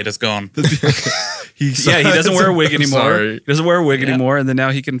 The beard is gone. he doesn't wear a wig anymore. Sorry. He doesn't wear a wig anymore, and then now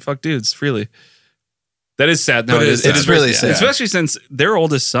he can fuck dudes freely. That is sad. No, But it it is is sad. really sad. sad. Especially since their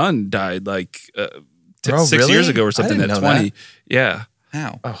oldest son died like Oh, 6 really? years ago or I something didn't at know 20. that. Yeah.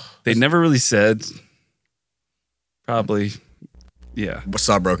 How? They never really said. Probably. Yeah.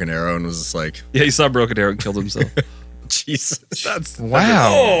 Saw Broken Arrow and was just like, Yeah, he saw Broken Arrow and killed himself. Jesus, that's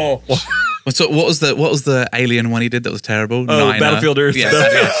Wow. So what was the alien one he did that was terrible? Oh, Battlefield Earth. Yeah,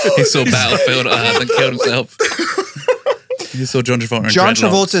 he saw Battlefield Earth and killed himself. He saw John Travolta. In John dreadlocks.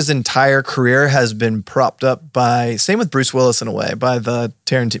 Travolta's entire career has been propped up by, same with Bruce Willis in a way, by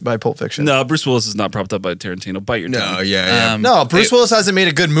Pulp Fiction. No, Bruce Willis is not propped up by Tarantino. Bite your tongue. no, yeah. No, Bruce Willis hasn't made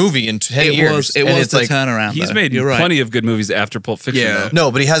a good movie in 10 years. It and was it's the like, turnaround. He's though. made You're right. plenty of good movies after Pulp Fiction. Yeah. though.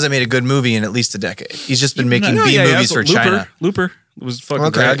 no, but he hasn't made a good movie in at least a decade. He's just been making No, B yeah, movies for Looper, China. Looper was fucking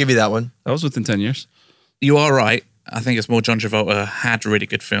Okay, great. I'll give you that one. That was within 10 years. You are right. I think it's more John Travolta had really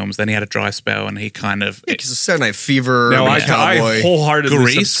good films. Then he had a dry spell, and he kind of Because Saturday Night Fever, Now, I Cowboy. wholeheartedly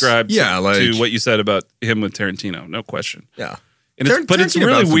Grease? subscribe to, Yeah, like- to what you said about him with Tarantino. No question. Yeah. And but it's Tarantino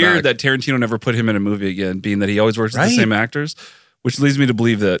really bounced weird back. that Tarantino never put him in a movie again, being that he always works with Right. the same actors, which leads me to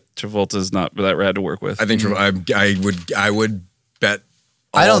believe that Travolta's not that rad to work with. I think I would bet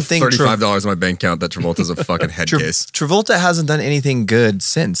I don't think $35 in my bank account that Travolta's a fucking head case. Travolta hasn't done anything good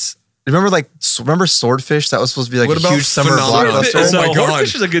since. Remember Swordfish? That was supposed to be like What a about huge summer Phenomenal? blockbuster. Oh so my God.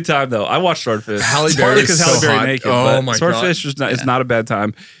 Swordfish is a good time though. I watched Swordfish. Halle Partly Berry is because so Halle Berry hot. naked. Oh but my Swordfish is not a bad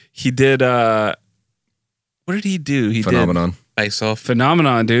time. He did what did he do? He Phenomenon. face off. did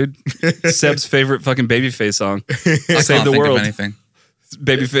Phenomenon, dude. Seb's favorite fucking Babyface song. I Save can't the think world. of anything.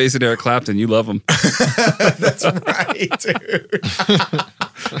 Babyface and Eric Clapton. You love them. Right,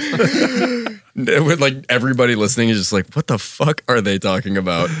 dude. With like everybody listening is just like, what the fuck are they talking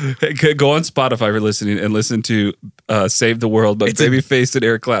about? Go on Spotify if you're listening and listen to Save the World by It's a- Babyface and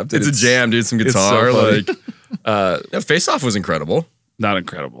Eric Clapton. It's a jam, dude. Some it's guitar. so funny. Like, Face Off was incrable. Not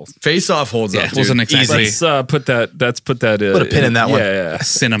incredible. Face Off holds Yeah, up. it Dude. wasn't exactly Let's put that. Put a pin in that one. Yeah,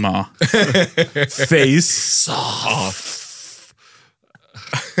 cinema. yeah. Face off.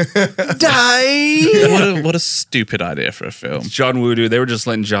 Die. What a stupid idea for a film. John Woo, dude. They were just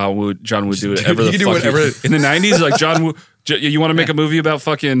letting John Woo do whatever He the could do fuck. whatever- In the 90s, like John Woo. You want to make a movie about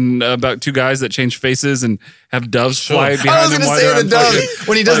fucking about two guys that change faces and have doves fly behind I was them going to while say they're the on dove fucking-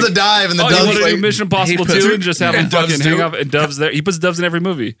 when he does like, the dive and the Oh, you dove want to do like, Mission Impossible puts- 2 and just have Yeah, him doves fucking hang too. up and doves there. He puts doves in every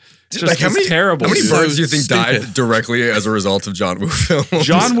movie. It's just Like, how it's many terrible. How many dude. birds do you think stupid. died directly as a result of John Woo films?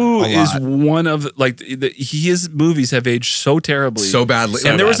 John Woo A is lot. one of like his movies have aged so terribly, So badly.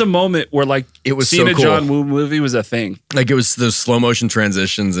 and there was a moment where like It was seeing so a cool. John Woo movie was a thing. Like it was those slow motion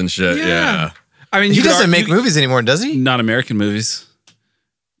transitions and shit. Yeah. I mean, he you could doesn't make argue- movies anymore, does he? not American movies.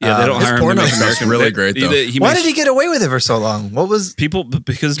 Yeah, they don't his hire him to porno make stuff's American. really they- great, though. Why did he get away with it for so long? What was? People because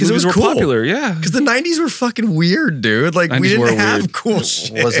Because it movies was were cool. popular. Yeah, Because the 90s were fucking weird, dude. Like, 90s we didn't were have weird. cool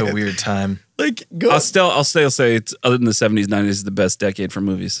shit. Was a weird time. Like, go. I'll say it's other than the 70s, 90s is the best decade for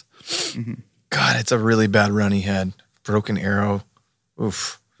movies. God, it's a really bad run he had. Broken Arrow.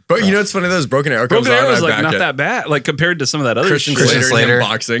 Oof. But you know what's funny? Those Broken Arrow comes Broken on, Arrow is I like back not it. that bad, like compared to some of that other Christian shit. Christian Slater, Slater. him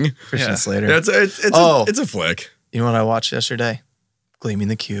boxing. Christian Yeah. Slater. It's Oh. it's a flick. You know what I watched yesterday? Gleaming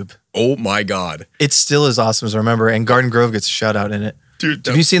the Cube. Oh my god, It still is awesome as I remember, and Garden Grove gets a shout out in it. dude!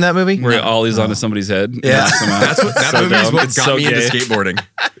 Have you seen that movie? Where Ollie's onto somebody's head. and Yeah. knocks him out. That's what that So movie is dumb. what It's got so me into gay. skateboarding.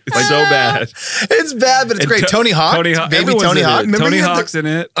 It's so bad. It's bad, but it's And great. Tony Hawk, baby everyone's Tony in Hawk. it. Remember Tony you had the Hawk's in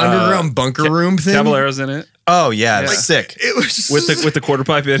it. Underground bunker room thing. Caballero's in it Oh yeah, it's sick. It was just with the quarter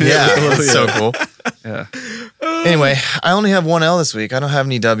pipe in it. Yeah, it's so cool. Yeah. Anyway, I only have one L this week. I don't have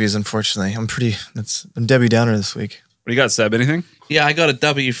any W's, unfortunately. I'm Debbie Downer this week. What do you got, Seb? Anything? Yeah, I got a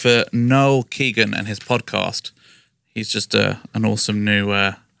W for Noel Keegan and his podcast. He's just an awesome new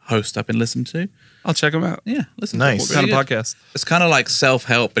host I've been listening to. I'll check him out. Yeah, listen. Nice. To What it. kind of podcast? It's kind of like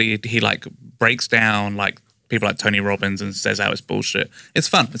self-help, but he like breaks down like people like Tony Robbins and says how it's bullshit. It's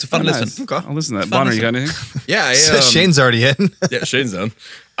fun. It's a fun Nice. listen. Okay. I'll listen to that. Fun Bonner, you got anything? yeah. Shane's already in. Yeah, Shane's done.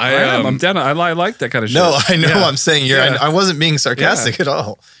 I'm down. I like that kind of shit. No, I know. Yeah. I'm saying you're. Yeah. I wasn't being sarcastic at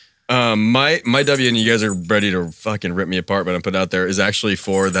all. My W, and you guys are ready to fucking rip me apart, but I put out there is actually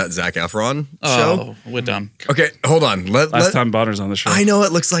for that Zac Efron show. Oh, we're done. Okay, hold on. Last time Bonner's on the show. I know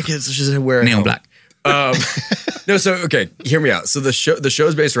it looks like it's just wearing Neon black. No, so okay, hear me out. So the show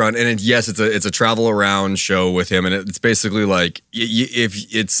is based around, and yes, it's a travel around show with him, and it's basically like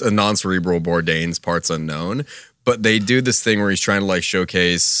if it's a non-cerebral Bourdain's parts unknown, but they do this thing where he's trying to like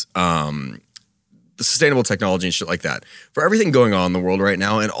showcase the sustainable technology and shit like that for everything going on in the world right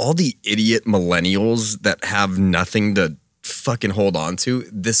now, and all the idiot millennials that have nothing to fucking hold on to.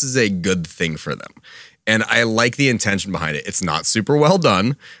 This is a good thing for them. and I like the intention behind it. It's not super well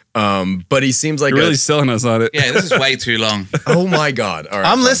done, but he seems like You're really selling us on it. Yeah, this is way too long. Oh my god! All right,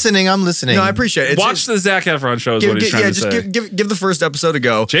 I'm fine. listening. I'm listening. No, I appreciate it. Watch the Zac Efron show is what he's trying to say. Give the first episode a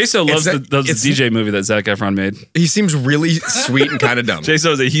go. J-So loves It's- the it's- DJ movie that Zac Efron made. He seems really sweet and kind of dumb.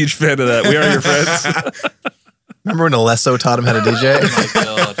 J-So is a huge fan of that. We Are Your Friends. Remember when Alesso taught him how to DJ? Oh my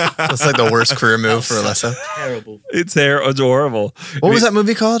God. That's like the worst career move for Alesso. Terrible. It's horrible. What was that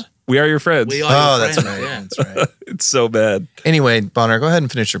movie called? We Are Your Friends. We are Oh, your that's friends, right. yeah. That's right. It's so bad. Anyway, Bonner, go ahead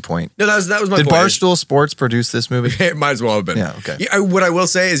and finish your point. No, that was my Did point. Barstool Sports produce this movie? It might as well have been. Yeah, okay. What I will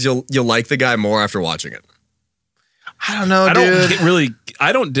say is you'll like the guy more after watching it. I don't know, I dude.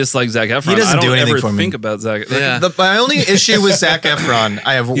 I don't dislike Zac Efron. He doesn't I don't do anything ever for me. think about Zac. Yeah. My only issue with Zac Efron,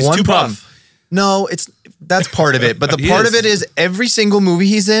 I have He's one too problem. buff. No, that's part of it. But the He part is. of it is every single movie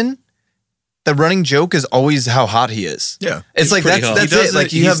he's in, the running joke is always how hot he is. Yeah. It's like pretty that's hot. that's He it. doesn't-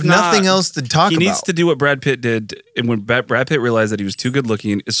 Like you he's have nothing not- else to talk He about. needs to do what Brad Pitt did, and when Brad Pitt realized that he was too good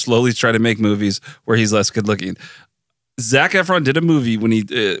looking, is slowly try to make movies where he's less good looking. Zac Efron did a movie when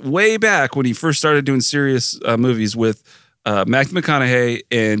he way back when he first started doing serious movies with Matthew McConaughey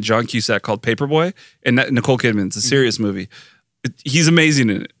and John Cusack called Paperboy, and Nicole Kidman. It's a serious movie. He's amazing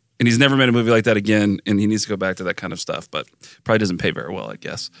in it, and he's never made a movie like that again. And he needs to go back to that kind of stuff, but probably doesn't pay very well, I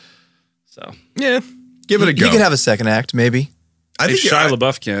guess. So Yeah. Give it a go. He could have a second act, maybe. I think Shia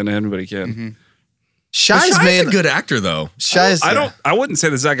LaBeouf can. Anybody can. Shy's Shai's made a good actor though. Shy's. I wouldn't say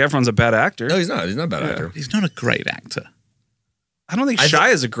that Zac Efron's a bad actor. No, he's not. He's not a bad actor. He's not a great actor. I don't think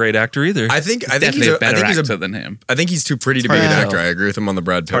Shia is a great actor either. I think Definitely he's a better he's actor than him. I think he's too pretty to be a hard good to actor. tell. I agree with him on the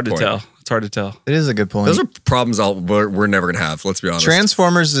Brad Pitt hard to point. tell. It's hard to tell. It is a good point. Those are problems we're never gonna have. Let's be honest.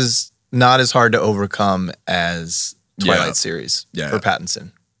 Transformers is not as hard to overcome as Twilight Yeah. series Yeah. for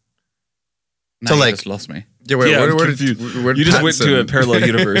Pattinson. Now So, you like- just lost me. Yeah, wait, I'm where confused. where You just went to a Pattinson- parallel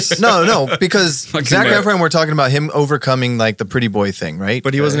universe. No, because Fucking Zac right. Efron, we're talking about him overcoming like the pretty boy thing, right?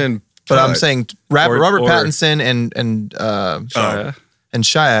 But he wasn't in. But I'm Twilight. saying Or- Robert or- Pattinson and Shia.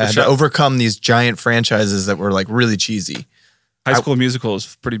 Shia had Shia- to overcome these giant franchises that were like really cheesy. High School Musical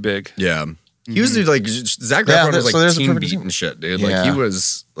is pretty big. Yeah. He was like Zac Yeah, Efron was so like there's a Teen perfect Beat example. and shit, dude. Yeah.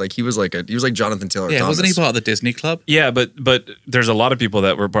 Like he was like Jonathan Taylor. Yeah, Thomas. wasn't he part of the Disney Club? Yeah, but there's a lot of people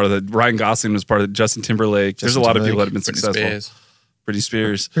that were part of the. Ryan Gosling was part of Justin Timberlake. There's a Justin lot of people that Timberlake. have been Britney successful. Spears. Britney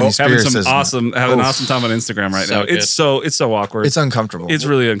Spears. Britney having Spears some is- awesome, having an Oof. awesome time on Instagram right So now. good. It's so awkward. It's uncomfortable. It's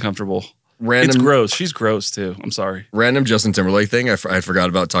really uncomfortable. Random, It's gross. She's gross too. I'm sorry. Random Justin Timberlake thing. I forgot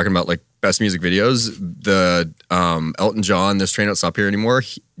about talking about like best music videos. The Elton John, This Train Don't Stop Here Anymore.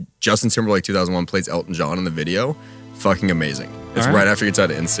 Justin Timberlake 2001 plays Elton John in the video. Fucking amazing. It's All right. right after he gets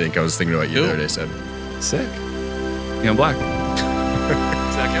out of NSYNC. I was thinking about you the Cool. other day, said. Sick. Young Black.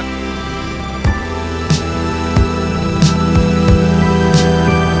 Zac Efron.